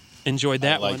 Halloween, enjoyed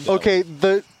that liked one. it. Okay,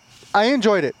 I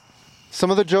enjoyed it.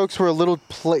 Some of the jokes were a little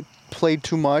played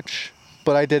too much,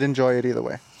 but I did enjoy it either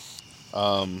way.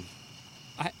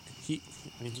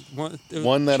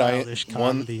 One that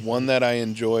comedy. I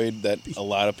enjoyed that a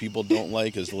lot of people don't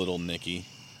like is Little Nicky.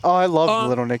 Oh, I love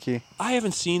Little Nicky. I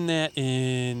haven't seen that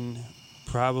in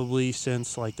probably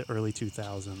since like the early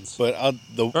 2000s. But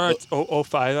Or it's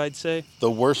 05, I'd say. the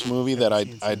worst movie that I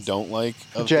Since- don't like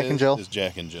of Jack his and Jill. is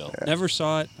Jack and Jill. Never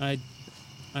saw it. I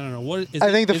don't know what. Is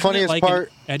I think the isn't it funniest like part-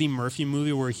 an Eddie Murphy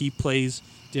movie where he plays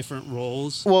different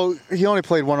roles. Well, he only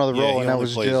played one other Yeah, role, he and that only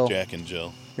was plays Jill. Jack and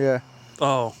Jill. Yeah.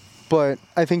 Oh, But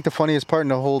I think the funniest part in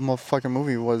the whole fucking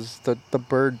movie was the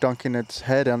bird dunking its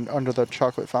head under the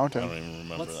chocolate I fountain. don't even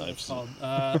remember what's that. that I've seen.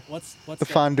 called? What's The that?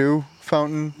 fondue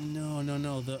fountain. No.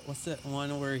 What's that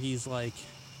one where he's like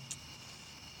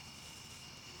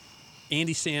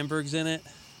Andy Samberg's in it?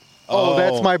 Oh,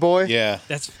 That's My Boy. Yeah.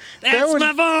 That's one-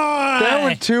 my boy. That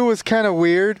one too was kind of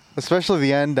weird, especially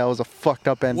the end. That was a fucked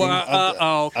up ending.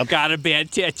 Got a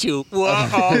bad tattoo.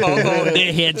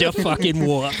 Their heads are fucking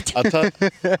whooped. I'll tell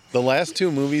the last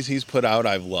two movies he's put out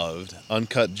I've loved.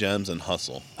 Uncut Gems and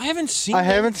Hustle. I haven't seen. I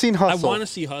haven't seen Hustle. I want to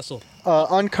see Hustle.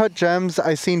 Uncut Gems,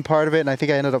 I seen part of it, and I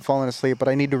think I ended up falling asleep, but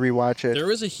I need to rewatch it. There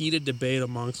was a heated debate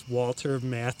amongst Walter,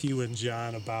 Matthew, and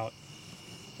John about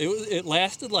it. It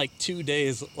lasted like 2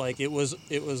 days. Like it was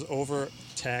over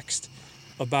text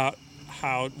about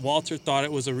how Walter thought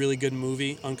it was a really good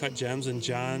movie, Uncut Gems, and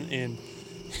John and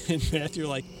Matthew were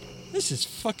like, "This is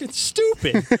fucking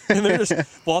stupid." And they're just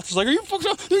Walter's like, "Are you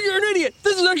fucking? You're an idiot.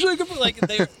 This is actually a good movie."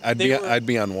 Like I'd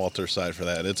be on Walter's side for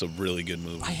that. It's a really good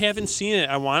movie. I haven't seen it.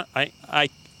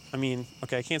 I mean,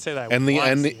 okay, I can't say that. And the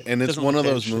ending, and it's Doesn't one look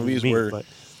of those interesting to movies me, where but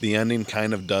the ending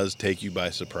kind of does take you by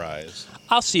surprise.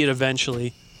 I'll see it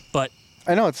eventually. But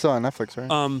I know it's still on Netflix,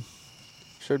 right?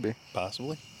 Should be.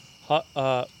 Possibly.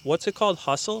 what's it called?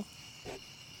 Hustle.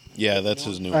 Yeah, that's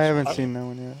his new. I haven't seen that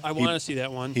one yet. I want to see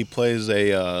that one. He plays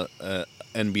a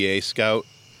NBA scout,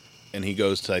 and he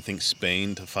goes to I think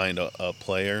Spain to find a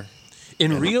player.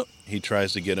 He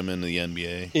tries to get him into the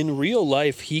NBA. In real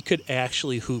life, he could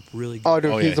actually hoop really good. Oh,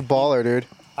 dude, Oh, he's yeah. a baller, dude.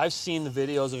 I've seen the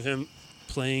videos of him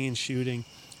playing and shooting.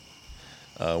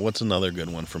 What's another good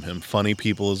one from him? Funny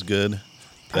People is good.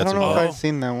 I don't know if about- I've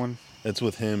seen that one. That's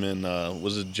with him and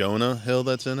was it Jonah Hill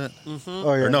that's in it? Mm-hmm.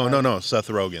 Oh, yeah. Or no, Seth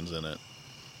Rogen's in it.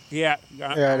 Yeah,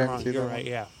 I didn't wrong. see You're that right.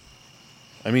 one. Yeah.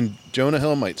 I mean, Jonah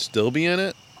Hill might still be in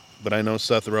it, but I know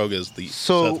Seth Rogen's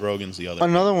the other.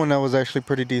 Another one that was actually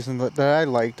pretty decent that I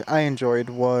liked, I enjoyed,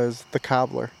 was The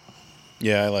Cobbler.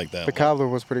 Yeah, I like that. The Cobbler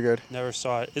was pretty good. Never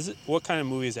saw it. Is it? What kind of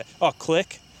movie is that? Oh,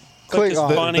 Click. Click, is oh.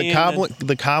 funny.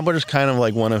 The Cobbler's kind of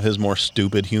like one of his more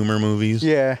stupid humor movies.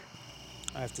 Yeah.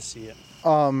 I have to see it.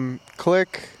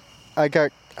 Click. I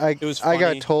got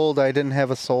funny. told I didn't have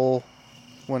a soul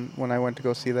when I went to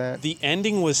go see that. The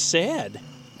ending was sad.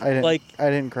 I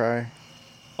didn't cry.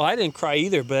 Well, I didn't cry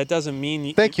either, but that doesn't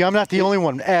mean. Thank you. I'm not the only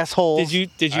one, asshole. Did you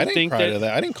I didn't think cry that? to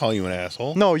that. I didn't call you an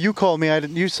asshole. No, you called me.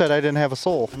 You said I didn't have a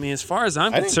soul. I mean, as far as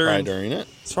I'm I didn't cry concerned, during it.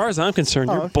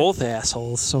 you're okay. both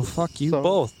assholes. So fuck you So,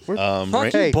 both. we're-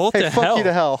 Fuck Hey, you both hey, to fuck hell. you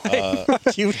to hell.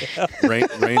 Fuck you to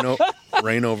hell.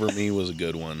 Rain Over Me was a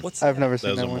good one. What's I've that? never That seen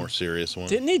was that a one. more serious one.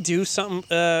 Didn't he do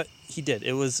something? He did.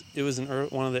 It was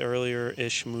one of the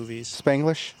earlier-ish movies.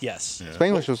 Spanglish. Yes. Yeah.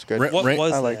 Spanglish was good. Ra- What Rain-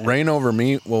 was I like that? Rain Over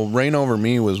Me. Well, Rain Over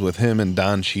Me was with him and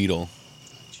Don Cheadle.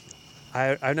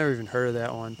 I've never even heard of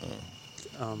that one.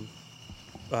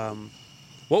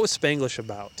 What was Spanglish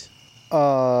about?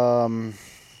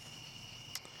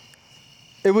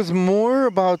 It was more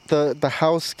about the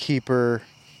housekeeper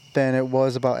than it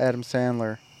was about Adam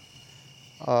Sandler.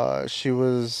 She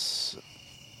was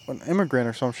an immigrant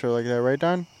or some shit like that, right,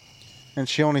 Don? And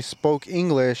she only spoke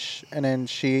English, and then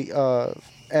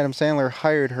Adam Sandler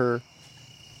hired her,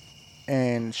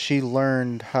 and she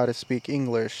learned how to speak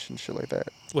English and shit like that.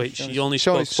 Wait, She she only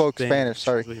only spoke spoke Spanish,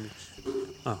 sorry. What do you mean?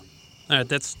 Oh, all right.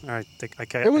 That's all right.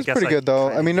 It was pretty good though.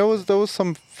 I mean, there was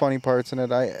some funny parts in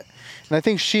it. And I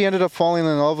think she ended up falling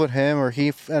in love with him, or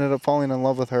he ended up falling in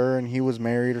love with her, and he was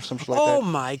married or something like Oh that.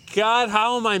 my God!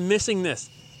 How am I missing this?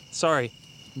 Sorry,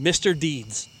 Mr.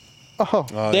 Deeds. Oh,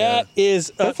 Oh, That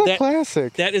is that's a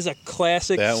classic. That is a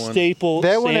classic That one. staple.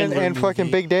 That one Sandler and fucking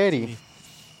movie. Big Daddy.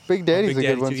 Big Daddy's Big a good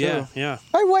Daddy one too. too. Yeah, yeah.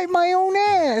 I wipe my own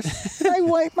ass. I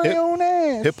wipe my own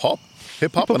ass.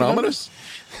 Hip hop anonymous.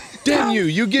 Damn you!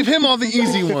 You give him all the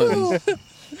easy ones.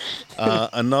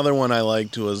 Another one I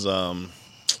liked was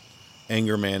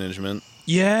Anger Management.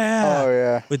 Yeah. Oh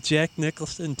yeah, With Jack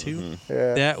Nicholson too. Mm-hmm.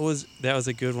 yeah. That was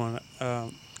a good one.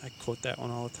 I quote that one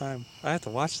all the time. I have to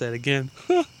watch that again.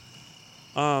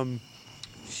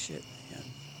 Shit, man.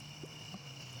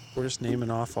 We're just naming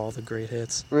off all the great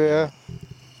hits. Yeah.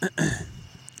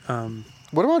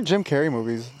 What about Jim Carrey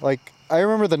movies? Like, I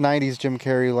remember the 90's Jim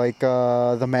Carrey, like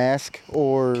The Mask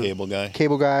or Cable Guy.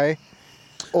 Cable Guy,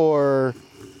 or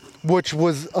which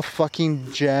was a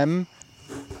fucking gem,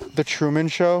 The Truman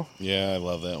Show. Yeah, I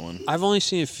love that one. I've only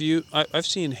seen a few. I've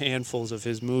seen handfuls of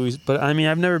his movies, but I mean,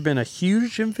 I've never been a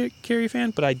huge Jim Carrey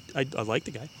fan. But I like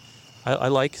the guy. I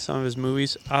like some of his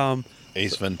movies.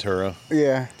 Ace Ventura.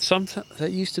 Yeah. Sometimes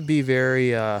that used to be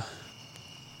very.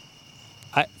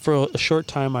 For a short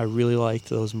time, I really liked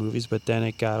those movies, but then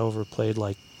it got overplayed.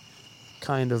 Like,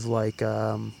 kind of like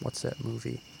what's that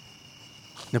movie?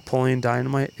 Napoleon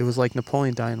Dynamite. It was like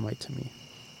Napoleon Dynamite to me.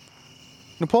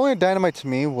 Napoleon Dynamite to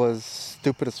me was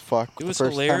stupid as fuck It was the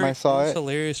first hilarious. time I saw It was it.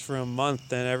 hilarious for a month.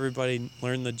 Then everybody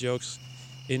learned the jokes,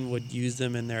 and would use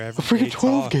them in their A everyday freaking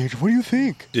 12 talk. gauge. What do you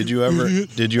think? Did you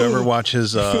ever watch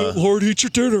his Lord, eat your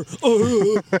dinner.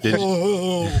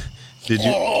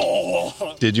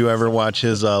 Did you ever watch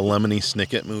his Lemony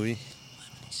Snicket movie?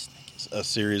 A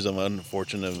series of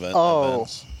unfortunate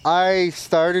events. I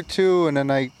started to, and then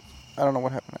I don't know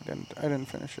what happened. I didn't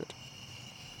finish it.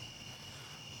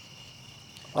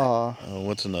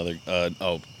 What's another? I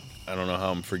don't know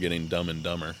how I'm forgetting Dumb and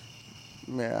Dumber.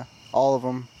 Yeah, all of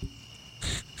them.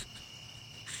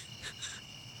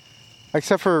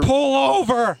 Except for Pull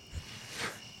over.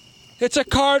 It's a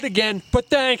cardigan, but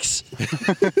thanks.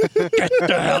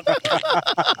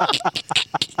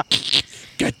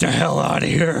 Get the hell out of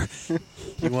here.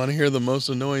 You want to hear the most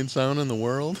annoying sound in the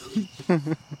world?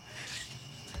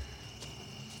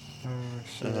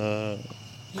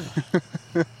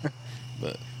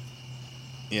 But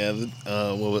yeah,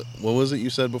 what was it you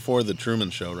said before? The Truman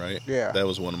Show, right? Yeah. That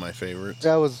was one of my favorites.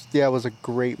 it was a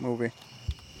great movie.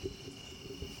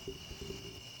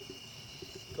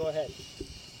 Go ahead.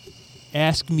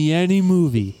 Ask me any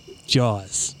movie.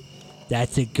 Jaws.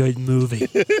 That's a good movie.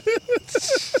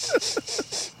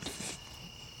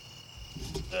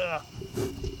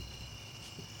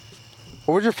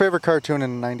 What was your favorite cartoon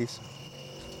in the 90s?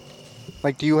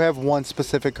 Like, do you have one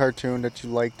specific cartoon that you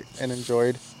liked and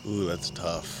enjoyed? Ooh, that's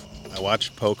tough. I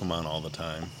watched Pokemon all the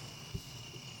time.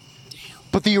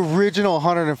 But the original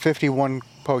 151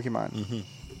 Pokemon. Mm-hmm.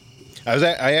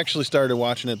 I actually started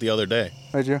watching it the other day.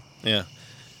 Did you? Yeah.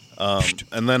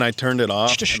 And then I turned it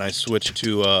off and I switched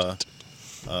to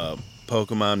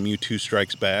Pokemon Mewtwo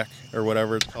Strikes Back or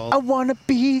whatever it's called. I want to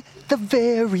be the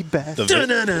very best.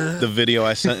 The video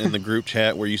I sent in the group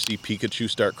chat where you see Pikachu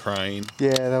start crying.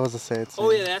 Yeah, that was a sad scene.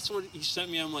 Oh, yeah, that's what you sent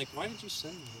me. I'm like, why did you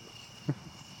send me that?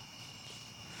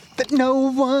 That no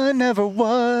one ever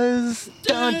was.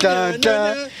 Dun, dun,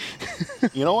 dun.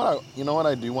 You know what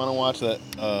I do want to watch that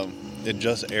it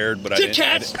just aired, but I The didn't.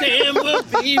 cat stand will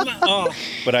be my... Oh.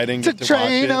 But I didn't To get to watch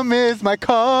train it. them is my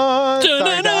cause.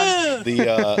 Sorry, Don.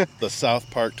 The South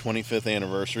Park 25th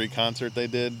anniversary concert they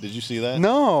did. Did you see that?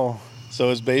 No.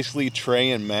 So it's basically Trey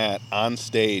and Matt on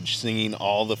stage singing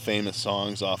all the famous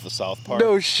songs off of South Park.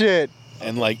 No shit.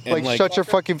 And Like, shut your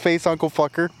fucking face, Uncle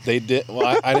Fucker. They did.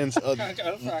 Well, I didn't.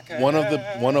 One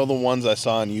of the ones I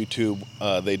saw on YouTube,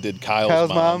 they did Kyle's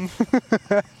mom.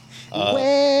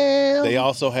 Well. They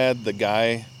also had the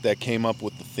guy that came up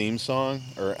with the theme song,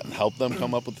 or helped them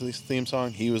come up with this theme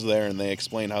song. He was there, and they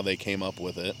explained how they came up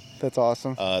with it. That's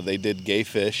awesome. They did Gay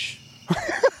Fish.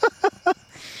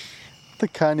 The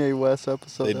Kanye West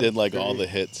episode. They did like That's all great.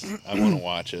 the hits. I want to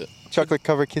watch it. Chocolate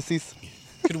covered kissies.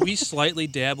 Could we slightly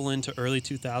dabble into early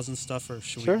 2000 stuff, or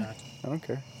should Sure. we not? I don't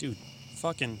care. Dude,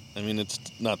 fucking... I mean, it's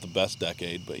not the best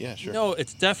decade, but yeah, sure. No,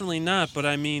 it's definitely not, but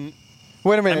I mean...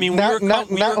 Wait a minute. I mean, Hold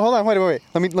on. Wait.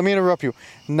 Let me interrupt you.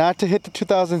 Not to hit the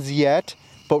 2000s yet,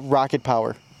 but rocket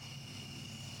power.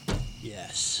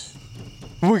 Yes.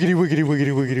 Wiggity, wiggity, wiggity,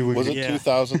 wiggity, wiggity. Was it Yeah.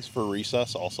 2000s for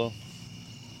Recess also?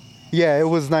 Yeah, it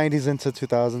was 90s into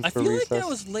 2000s I for feel recess. like that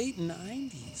was late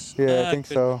 90s. Yeah, I think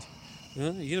so.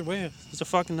 Either way, it's a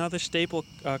fucking another staple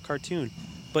cartoon.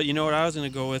 But you know what I was going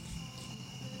to go with?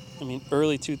 I mean,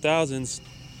 early 2000s,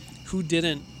 who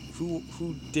didn't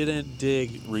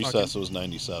dig Recess was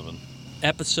 97.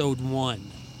 episode 1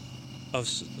 of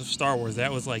Star Wars?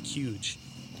 That was like huge.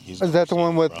 He's Is that the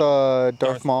one with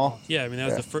Darth Maul? Yeah, I mean that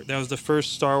Yeah. was that was the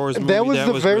first Star Wars movie That was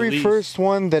the very released. first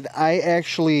one that I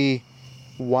actually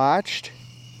watched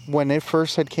when it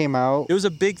first had came out. It was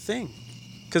a big thing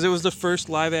because it was the first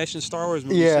live action Star Wars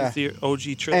movie Yeah. since the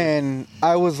OG trilogy. And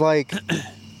I was like,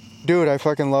 dude, I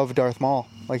fucking love Darth Maul.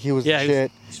 Like, he was Yeah, the he was-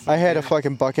 shit. he's I had a fucking-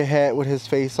 fucking bucket hat with his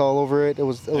face all over it. It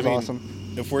was I mean,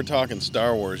 awesome. If we're talking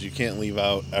Star Wars, you can't leave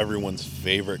out everyone's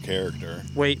favorite character,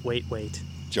 Wait.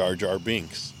 Jar Jar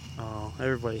Binks. Oh,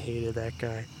 everybody hated that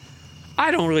guy. I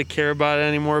don't really care about it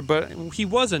anymore, but he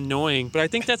was annoying. But I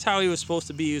think that's how he was supposed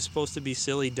to be. He was supposed to be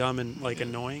silly, dumb, and like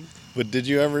annoying. But did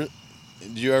you ever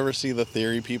see the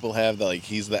theory people have that like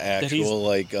he's the he's actual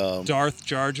like Darth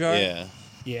Jar Jar. yeah.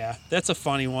 Yeah, that's a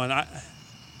funny one.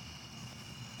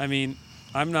 I mean,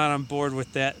 I'm not on board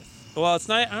with that. Well, it's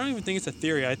not. I don't even think it's a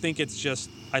theory. I think it's just.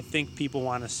 I think people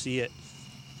want to see it.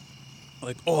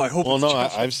 Like, oh, I hope. Well, it's no, Jar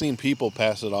Jar. I've seen people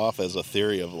pass it off as a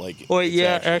theory of like. Well, it's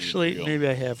yeah, actually, real. maybe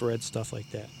I have read stuff like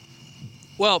that.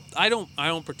 Well, I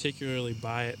don't particularly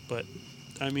buy it, but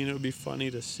I mean, it would be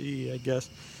funny to see, I guess,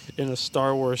 in a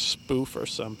Star Wars spoof or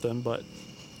something. But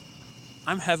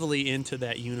I'm heavily into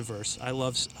that universe. I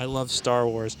love Star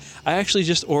Wars. I actually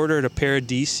just ordered a pair of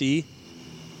DCs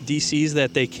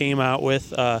that they came out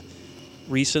with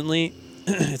recently.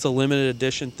 It's a limited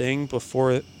edition thing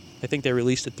before I think they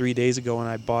released it 3 days ago, and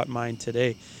I bought mine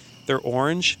today. They're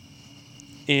orange,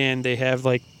 and they have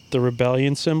like the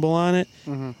rebellion symbol on it.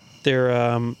 Mm-hmm.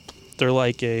 They're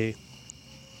like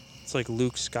it's like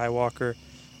Luke Skywalker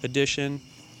edition.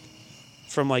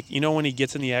 From like, you know when he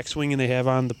gets in the X-wing and they have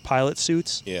on the pilot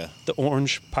suits, Yeah. the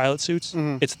orange pilot suits.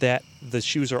 Mhm. It's that the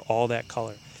shoes are all that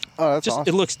color. Oh, that's Just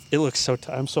awesome. it looks so.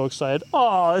 I'm so excited.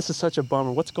 Oh, this is such a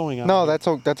bummer. What's going on? No, here?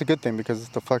 that's a good thing because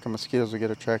the fucking mosquitoes will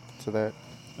get attracted to that.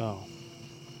 Oh.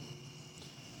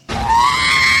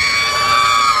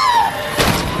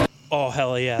 Oh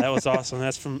hell yeah, that was awesome.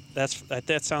 That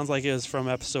sounds like it was from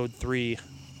episode 3,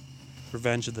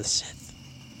 Revenge of the Sith.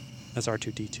 That's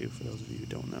R2D2 for those of you who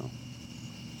don't know.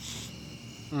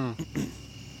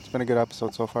 It's been a good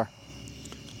episode so far.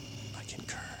 I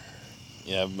concur.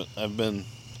 Yeah, I've been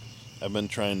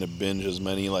trying to binge as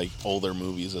many like older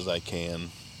movies as I can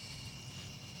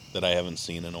that I haven't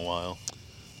seen in a while.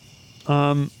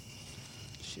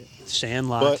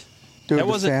 Sandlot. But Dude, That the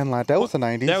wasn't- Sandlot. That was the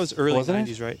 90s. That was early wasn't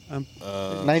 90s, right?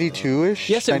 92-ish?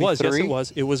 Yes, it was. Yes, 93? it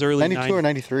was. It was early 92 or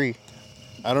 93.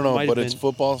 I don't know, Might but have it's been.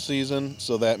 football season,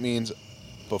 so that means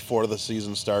before the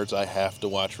season starts, I have to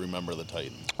watch Remember the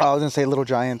Titans. Oh, I was going to say Little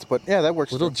Giants, but yeah, that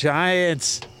works. Little too.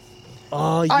 Giants.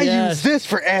 Oh, I yes. use this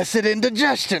for acid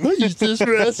indigestion. use this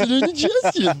for acid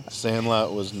indigestion.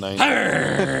 Sandlot was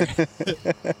 90.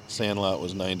 Sandlot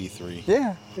was 93.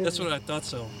 Yeah. That's what I thought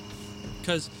so.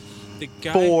 Because the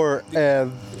guy...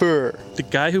 Forever. The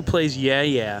guy who plays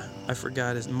Yeah, I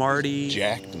forgot his Marty.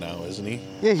 Jacked now, isn't he?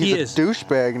 Yeah, He he's is. a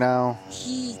douchebag now.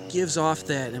 He gives off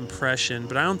that impression,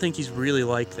 but I don't think he's really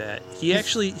like that. He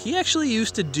actually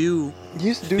used to do He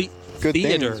used to do good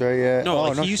theater. things, right? Yeah. No, oh,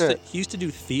 like no he shit. used to do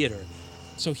theater.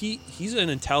 So he's an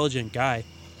intelligent guy.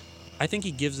 I think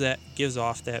he gives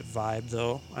off that vibe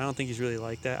though. I don't think he's really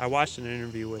like that. I watched an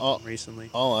interview with him recently.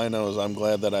 All I know is I'm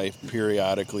glad that I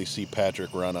periodically see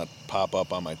Patrick Rana pop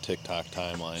up on my TikTok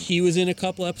timeline. He was in a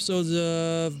couple episodes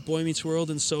of Boy Meets World,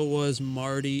 and so was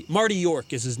Marty. Marty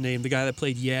York is his name, the guy that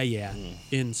played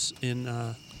in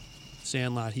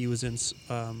Sandlot. He was in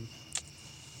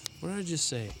what did I just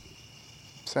say?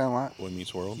 Sandlot. Boy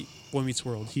Meets World. Boy Meets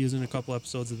World. He was in a couple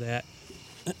episodes of that.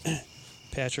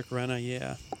 Patrick Renna,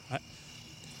 yeah.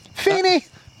 Feeny!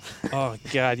 Oh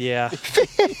God, yeah.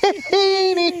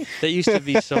 Feeny! That used to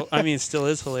be so. I mean, it still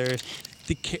is hilarious.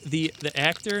 The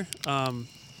actor,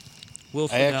 Will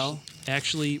Ferrell,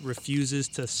 actually refuses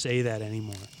to say that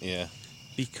anymore Yeah.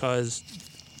 because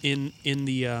in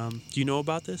the do you know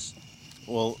about this?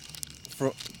 Well,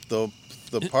 the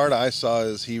part I saw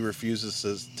is he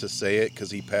refuses to say it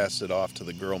because he passed it off to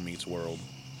the Girl Meets World.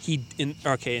 And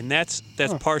that's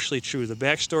partially true. The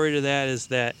backstory to that is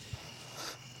that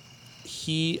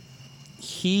he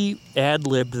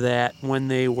ad-libbed that when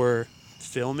they were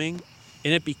filming,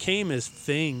 and it became his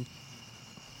thing.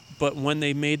 But when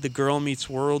they made the Girl Meets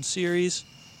World series,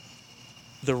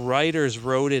 the writers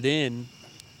wrote it in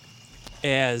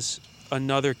as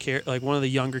another like one of the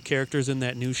younger characters in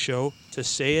that new show to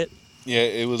say it. Yeah,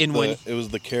 it was And it was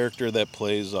the character that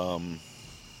plays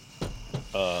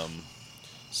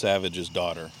Savage's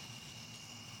daughter.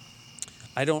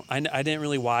 I didn't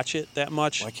really watch it that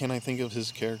much. Why can't I think of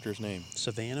his character's name?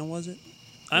 Savannah, was it?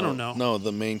 I don't know. No,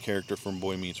 the main character from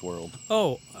Boy Meets World.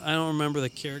 Oh, I don't remember the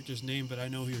character's name, but I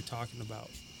know who you're talking about.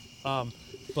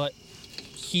 But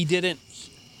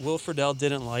Will Friedle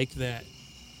didn't like that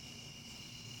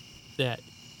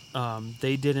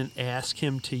they didn't ask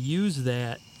him to use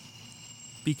that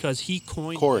because he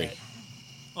coined Corey.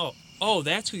 that. Oh,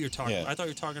 that's who you're talking Yeah. about. I thought you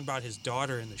were talking about his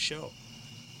daughter in the show.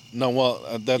 No,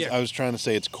 well, that's Yeah. I was trying to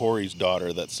say it's Corey's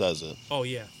daughter that says it. Oh,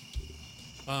 yeah.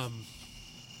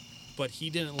 But he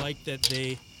didn't like that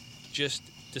they just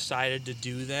decided to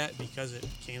do that because it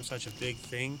became such a big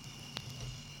thing.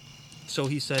 So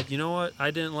he said, you know what?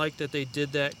 I didn't like that they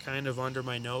did that kind of under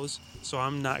my nose, so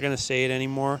I'm not going to say it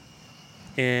anymore,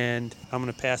 and I'm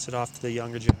going to pass it off to the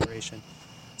younger generation.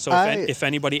 So if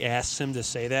anybody asks him to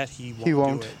say that, he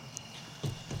won't. Do it.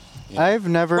 Yeah. I've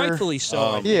never. Rightfully so,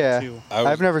 I think, Yeah. too.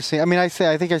 I've never seen. I mean, I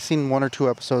think I've seen 1 or 2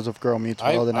 episodes of Girl Meets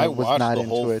World, and I was watched not the into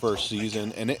whole it. first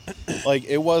season, and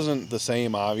it wasn't the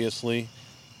same, obviously,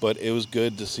 but it was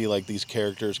good to see like these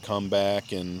characters come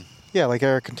back, and Yeah, like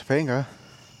Eric and Topanga.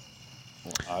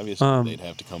 well, obviously they'd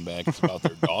have to come back. It's about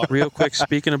their daughter. Real quick,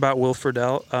 speaking about Will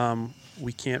Friedle,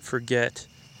 we can't forget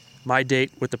My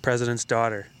Date with the President's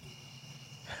Daughter.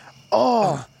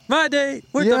 Oh, My date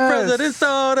with the Yes. president's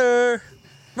daughter.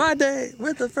 My date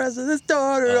with the president's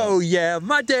daughter. Oh yeah,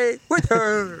 my date with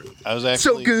her. I was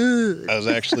actually So good. I was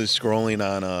actually scrolling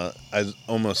on. I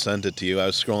almost sent it to you. I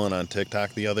was scrolling on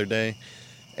TikTok the other day,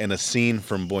 and a scene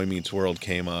from Boy Meets World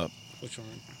came up. Which one?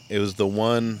 It was the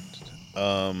one,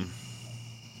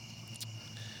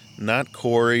 not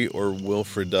Corey or Will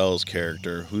Friedle's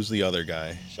character. Who's the other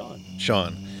guy?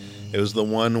 Sean. It was the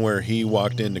one where he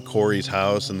walked into Corey's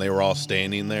house and they were all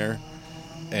standing there.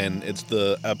 And it's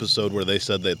the episode where they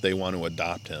said that they want to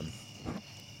adopt him.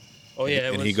 Oh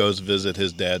yeah, And he goes visit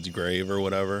his dad's grave or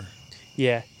whatever.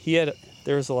 Yeah,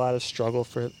 there was a lot of struggle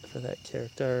for that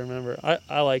character. I remember.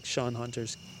 I like Sean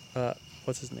Hunter's.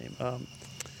 What's his name?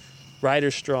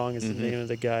 Ryder Strong is the name of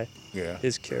the guy. Yeah.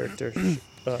 His character.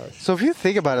 So if you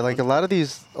think about it, like a lot of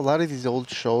these old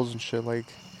shows and shit, like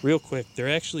Real quick, they're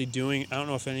actually doing. I don't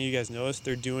know if any of you guys noticed.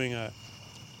 They're doing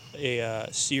a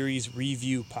series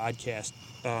review podcast.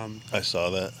 I saw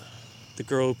that. The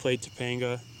girl who played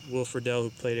Topanga, Will Friedle who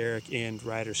played Eric, and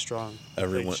Ryder Strong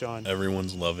who played Sean.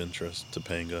 Everyone's love interest,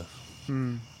 Topanga.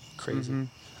 Crazy. Mm-hmm.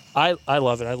 I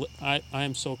love it. I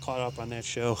am so caught up on that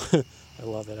show. I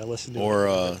love it. I listen to it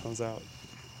when it comes out.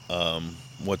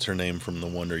 What's her name from the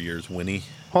Wonder Years? Winnie.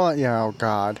 hold on, yeah, oh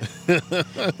god.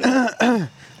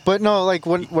 But no, like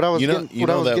what I was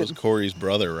was Corey's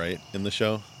brother, right, in the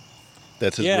show?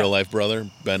 That's his real life brother,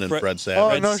 Ben and Fred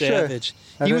Savage. Oh, no Savage. shit.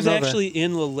 I He didn't was know that. actually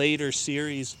in the later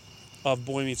series of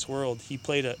Boy Meets World. He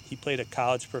played a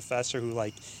college professor who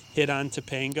like hit on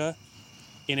Topanga,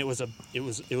 and it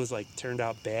was like turned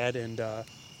out bad, and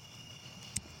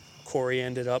Corey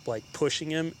ended up like pushing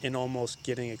him and almost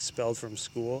getting expelled from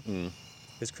school.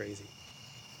 It's crazy.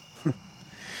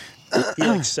 He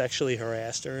like sexually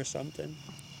harassed her or something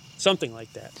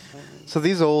like that. So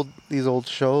these old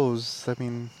shows, I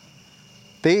mean,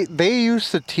 they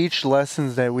used to teach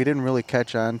lessons that we didn't really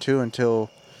catch on to until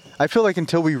we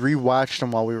rewatched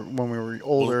them when we were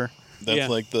older. That's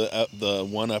like the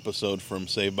one episode from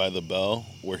Saved by the Bell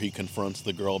where he confronts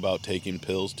the girl about taking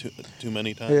pills too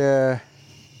many times. Yeah.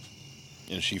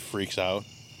 And she freaks out.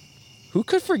 Who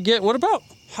could forget? What about?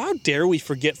 How dare we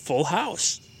forget Full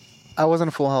House? I wasn't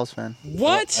a Full House fan.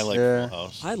 What? I like Yeah. Full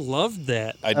House. I loved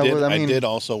that. I did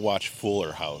also watch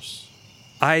Fuller House.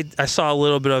 I saw a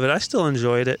little bit of it. I still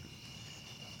enjoyed it.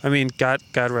 I mean, God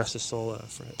rest his soul,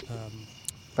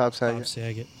 Bob Saget. Bob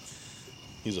Saget.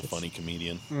 He's a funny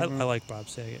comedian. I like Bob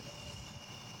Saget.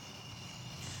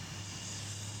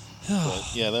 But,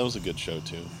 yeah, that was a good show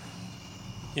too.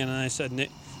 And I said, Nick,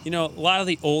 a lot of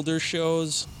the older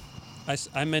shows.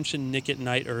 I mentioned Nick at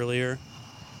Night earlier.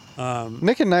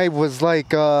 Nick at Night was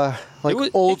like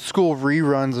old school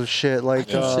reruns of shit, like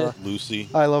Lucy.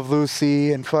 I Love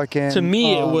Lucy and fucking. To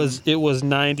me, it was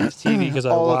 90's TV because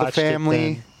I All watched of the Family.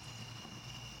 it then.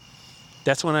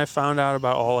 That's when I found out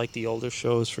about all like the older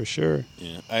shows for sure.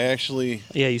 Yeah, I actually.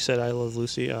 Yeah, you said I Love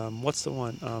Lucy. What's the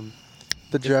one?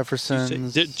 The Jeffersons.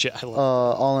 I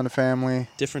love All in the Family.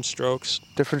 Different Strokes.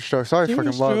 Different Strokes. I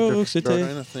fucking love Different Strokes. Strokes. I'm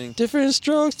trying to think. Different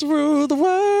strokes through the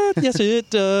world. Yes, it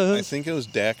does. I think it was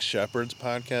Dax Shepard's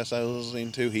podcast I was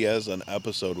listening to. He has an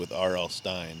episode with R.L.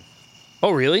 Stein.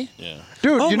 Oh, really? Yeah.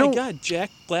 Dude, Oh you my know. God, Jack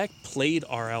Black played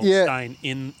R.L. Yeah. Stein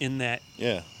in that.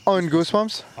 Yeah. Oh, in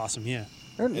Goosebumps? Awesome, yeah.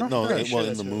 No, No, pretty it sure was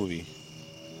in that's the right. movie.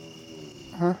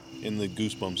 Huh? In the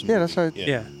Goosebumps movie. Yeah, that's right.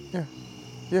 Yeah.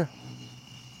 Yeah.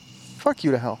 Fuck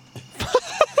you to hell.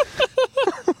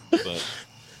 But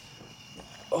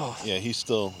yeah, he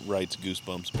still writes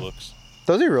Goosebumps books.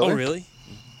 Does he really? Oh, really?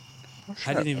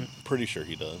 I didn't even. Pretty sure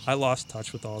he does. I lost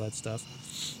touch with all that stuff.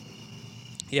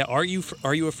 Yeah, Are You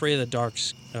Afraid of the Dark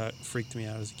freaked me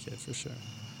out as a kid for sure.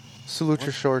 Salute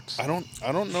your shorts. I don't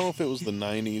know if it was the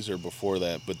 90s or before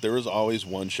that, but there was always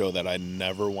one show that I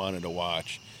never wanted to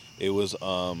watch. It was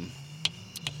what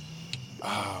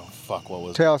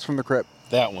was it? Tales from the Crypt.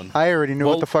 That one. I already knew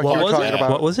what the fuck you were was talking it?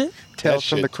 about. What was it? Tales That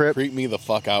from the shit Crypt. Creeped me the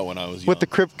fuck out when I was young. With the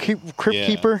Crypt Yeah.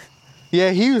 Keeper.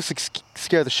 Yeah, he used to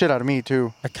scare the shit out of me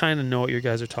too. I kind of know what you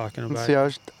guys are talking Let's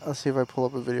about. see. I'll see if I pull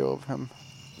up a video of him.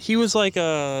 He was like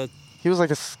a He was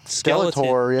like a skeleton.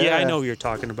 Skeletor. Yeah. I know what you're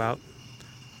talking about.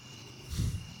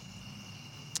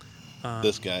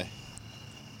 This guy.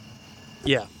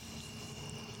 Yeah.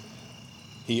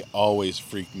 He always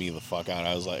freaked me the fuck out.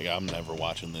 I was like, I'm never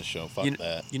watching this show. Fuck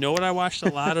that. You know what I watched a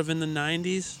lot of in the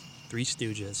 90s? Three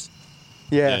Stooges.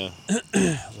 Yeah.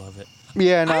 I love it.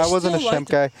 Yeah. No, I I wasn't a still Shemp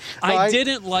liked guy. No, I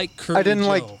didn't like Curly I didn't Joe.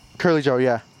 like Curly Joe.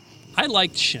 Yeah. I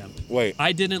liked Shemp. Wait.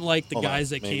 I didn't like the Hold on, guys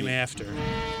that maybe. came after.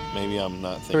 Maybe I'm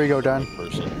not thinking There you go, of the Don. right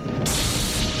person.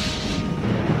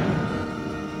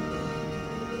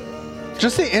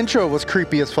 Just the intro was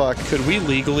creepy as fuck. Could we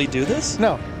legally do this?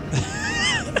 No.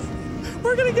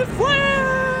 We're gonna get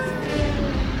flagged!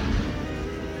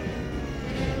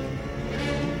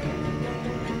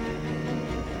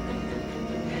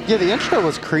 Yeah, the intro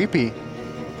was creepy.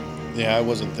 Yeah, I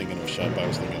wasn't thinking of Shemp. I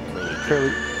was thinking of Curly.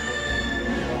 Curly.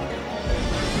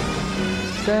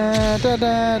 Da, da,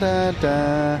 da, da,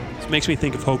 da. This makes me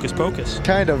think of Hocus Pocus.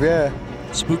 Kind of, yeah.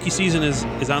 Spooky season is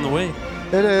on the way.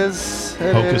 It is.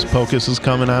 It Hocus is. Pocus is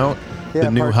coming out. Yeah,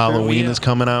 The new part two. Halloween Yeah. is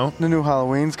coming out. The new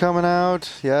Halloween's coming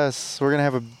out. Yes, we're gonna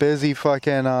have a busy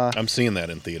fucking. I'm seeing that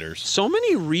in theaters. So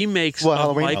many remakes What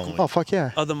of Halloween? Halloween. Oh fuck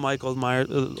yeah. of the Michael Myers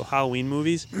Halloween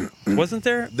movies, wasn't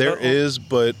there? There is,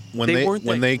 but when They they weren't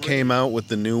when that they great. came out with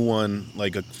the new one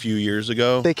like a few years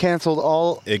ago, They canceled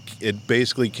all. it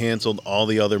basically canceled all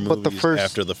the other But the movies first-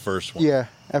 after the first one. Yeah,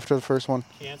 after the first one.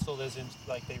 Canceled as in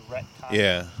like they retconned.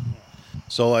 Yeah.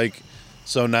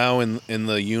 So now in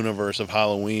the universe of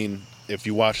Halloween, if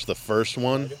you watch the first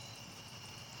one,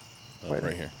 right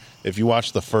here. If you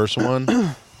watch the first one,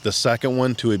 the second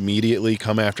one to immediately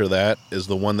come after that is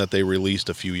the one that they released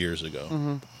a few years ago.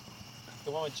 Mm-hmm.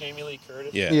 The one with Jamie Lee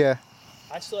Curtis. Yeah. Yeah.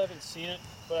 I still haven't seen it,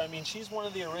 but I mean, she's one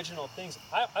of the original things.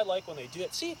 I like when they do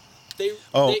it. See, they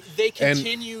and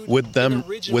continued with them an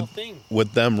original thing.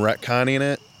 with them retconning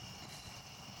it,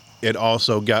 it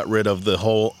also got rid of the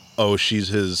whole she's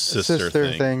his sister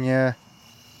thing. Yeah.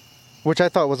 Which I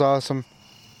thought was awesome.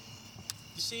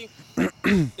 You see,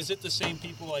 is it the same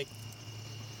people like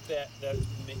that?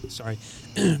 Sorry,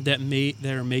 that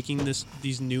are making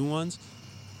these new ones?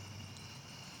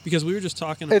 Because we were just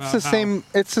talking about It's the same.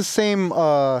 It's the same.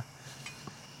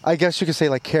 I guess you could say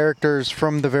like characters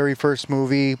from the very first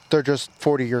movie. They're just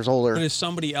 40 years older. But is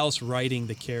somebody else writing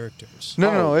the characters?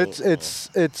 No. It's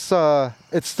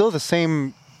still the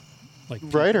same Like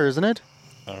writer, isn't it?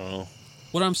 I don't know.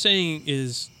 What I'm saying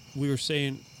is, we were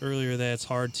saying earlier that it's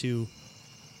hard to,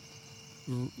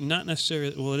 not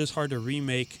necessarily, well, it is hard to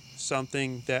remake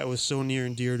something that was so near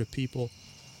and dear to people,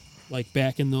 like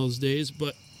back in those days.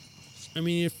 But, I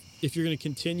mean, if you're going to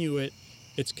continue it,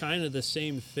 it's kind of the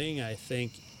same thing, I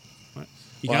think.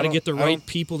 You Well, got to I get the don't- I right don't-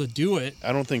 people to do it.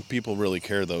 I don't think people really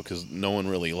care though, because no one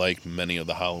really liked many of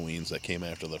the Halloweens that came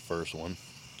after the first one.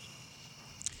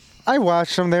 I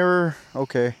watched them. They were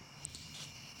okay.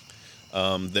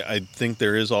 I think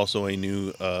there is also a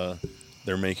new.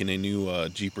 They're making a new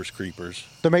Jeepers Creepers.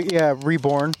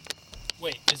 Reborn.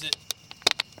 Wait, is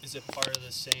it part of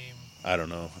the same? I don't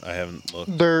know. I haven't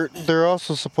looked. They're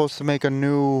also supposed to make a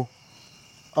new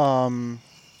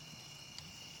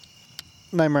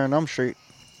Nightmare on Elm Street.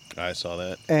 I saw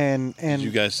that. And Did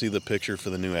you guys see the picture for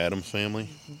the new Addams Family?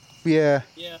 yeah,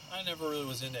 Yeah, I never really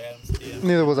was into Adams. Yeah.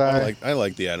 neither was I. I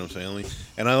like the Addams Family,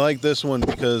 and I like this one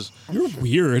because You're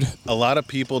weird. a lot of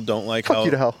people don't like Fuck how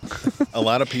you to hell. a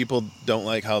lot of people don't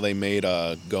like how they made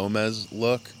Gomez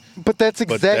look. But that's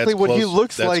But exactly that's what he close-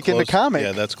 looks that's like in the close- comic.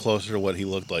 Yeah, that's closer to what he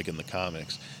looked like in the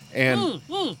comics. And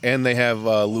and they have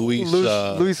Luis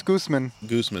Luis Guzman.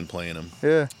 Guzman playing him.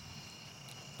 Yeah.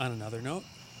 On another note,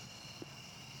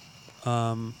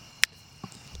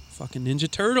 fucking Ninja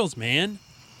Turtles, man.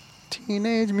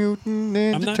 Teenage Mutant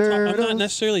Ninja I'm Turtles. not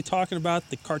necessarily talking about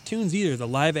the cartoons either. The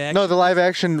live action. No, the live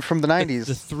action from the 90s.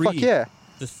 the three. Fuck yeah.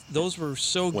 Those were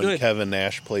so When good. Kevin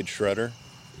Nash played Shredder.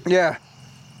 Yeah.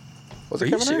 Was Are it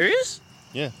you Kevin Nash? serious?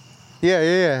 Yeah.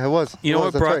 Yeah, it was. You know It what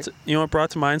was, that's brought right. you know what brought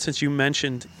to mind since you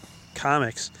mentioned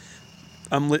comics.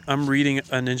 I'm reading a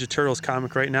Ninja Turtles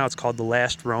comic right now. It's called The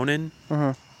Last Ronin.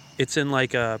 Uh-huh. It's in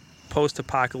like a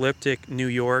post-apocalyptic New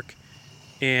York,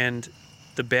 and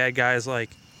the bad guys that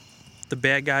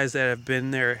have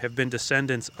been there have been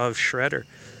descendants of Shredder.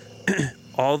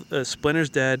 All Splinter's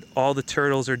dead. All the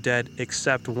turtles are dead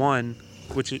except one,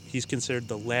 which he's considered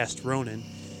the last Ronin,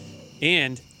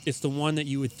 and it's the one that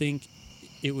you would think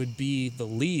it would be the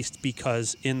least,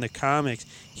 because in the comics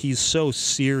he's so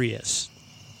serious.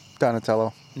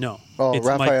 Donatello. No, Oh, it's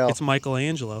Raphael. it's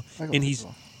Michelangelo, and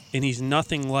Michelangelo. he's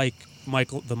nothing like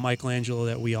the Michelangelo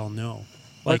that we all know.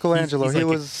 Like, Michelangelo, he's he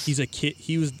like was- he's a kid.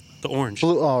 He was the orange.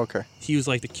 Blue. Oh, okay. He was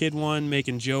like the kid one,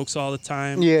 making jokes all the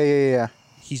time. Yeah.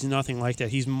 He's nothing like that.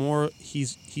 He's more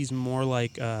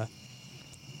like a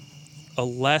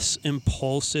less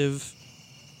impulsive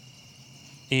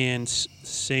and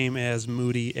same as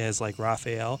moody as like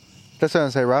Raphael. That's what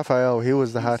I'm saying. Raphael, he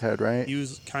was the hothead, right? He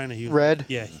was kind of Red?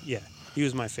 Yeah. He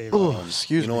was my favorite. Oh,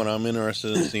 excuse You know me. what I'm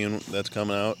interested in seeing that's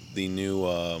coming out? The new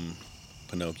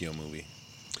Pinocchio movie.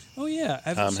 Oh yeah,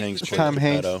 I've Tom seen Hanks the plays Tom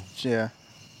Geppetto. Hanks. Yeah.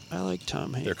 I like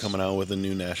Tom Hanks. They're coming out with a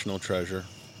new National Treasure.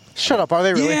 Shut up. Are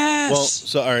they really? Yes. Well,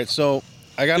 so all right, so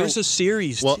I got There's a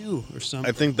series well, too, or something.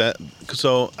 I think that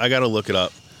so I got to look it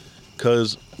up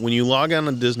because when you log on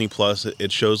to Disney Plus,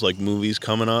 it shows like movies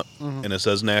coming up, and it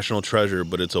says National Treasure,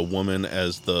 but it's a woman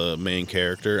as the main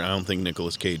character. I don't think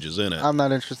Nicolas Cage is in it, I'm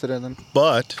not interested in them.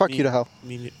 but Fuck you to hell. I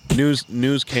mean,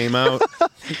 news came out.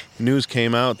 News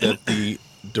came out that the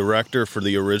director for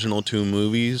the original two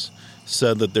movies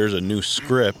said that there's a new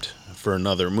script for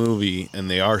another movie, and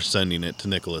they are sending it to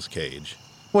Nicolas Cage.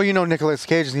 Well, you know Nicolas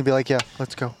Cage is going to be like, yeah,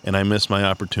 let's go. And I missed my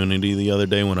opportunity the other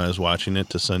day when I was watching it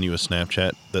to send you a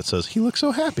Snapchat that says, he looks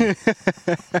so happy.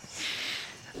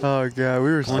 Oh, God,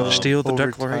 we were so Steal the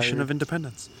overtired. Declaration of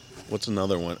Independence. What's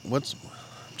another one? I'm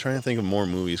trying to think of more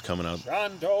movies coming out.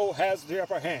 Rondo has the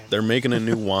upper hand. They're making a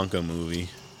new Wonka movie.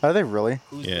 Are they really?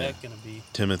 Who's Yeah. that going to be?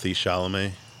 Timothy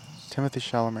Chalamet. Timothy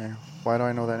Chalamet. Why do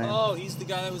I know that name? Oh, he's the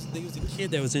guy he was a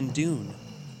kid that was in Dune.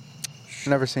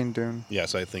 Never seen Dune.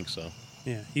 Yes, I think so.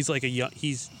 Yeah, he's like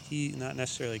he's not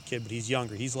necessarily a kid, but he's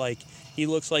younger. He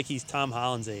looks like he's Tom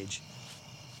Holland's age.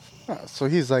 Oh, so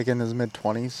he's like in his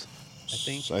mid-20s.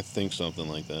 I think something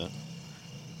like that.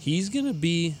 He's going to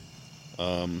be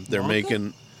They're Wonka?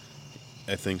 making,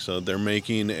 I think so. They're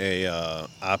making a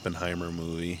Oppenheimer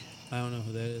movie. I don't know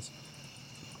who that is.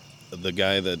 The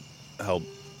guy that helped,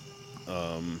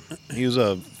 he was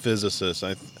a physicist.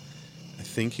 I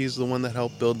think he's the one that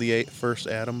helped build the first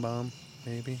atom bomb,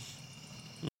 maybe.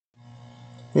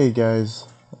 Hey guys,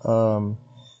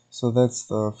 so that's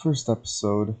the first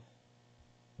episode,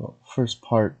 first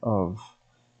part of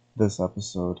this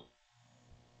episode.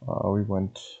 We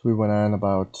went on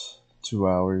about 2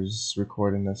 hours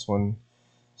recording this one,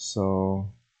 so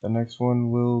the next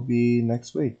one will be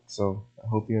next week, so I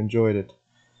hope you enjoyed it.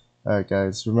 Alright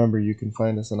guys, remember you can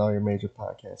find us on all your major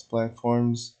podcast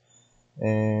platforms,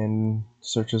 and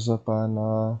search us up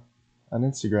on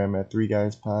Instagram at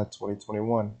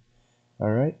 3GuysPod2021.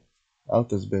 Alright, out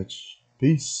this bitch.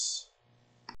 Peace.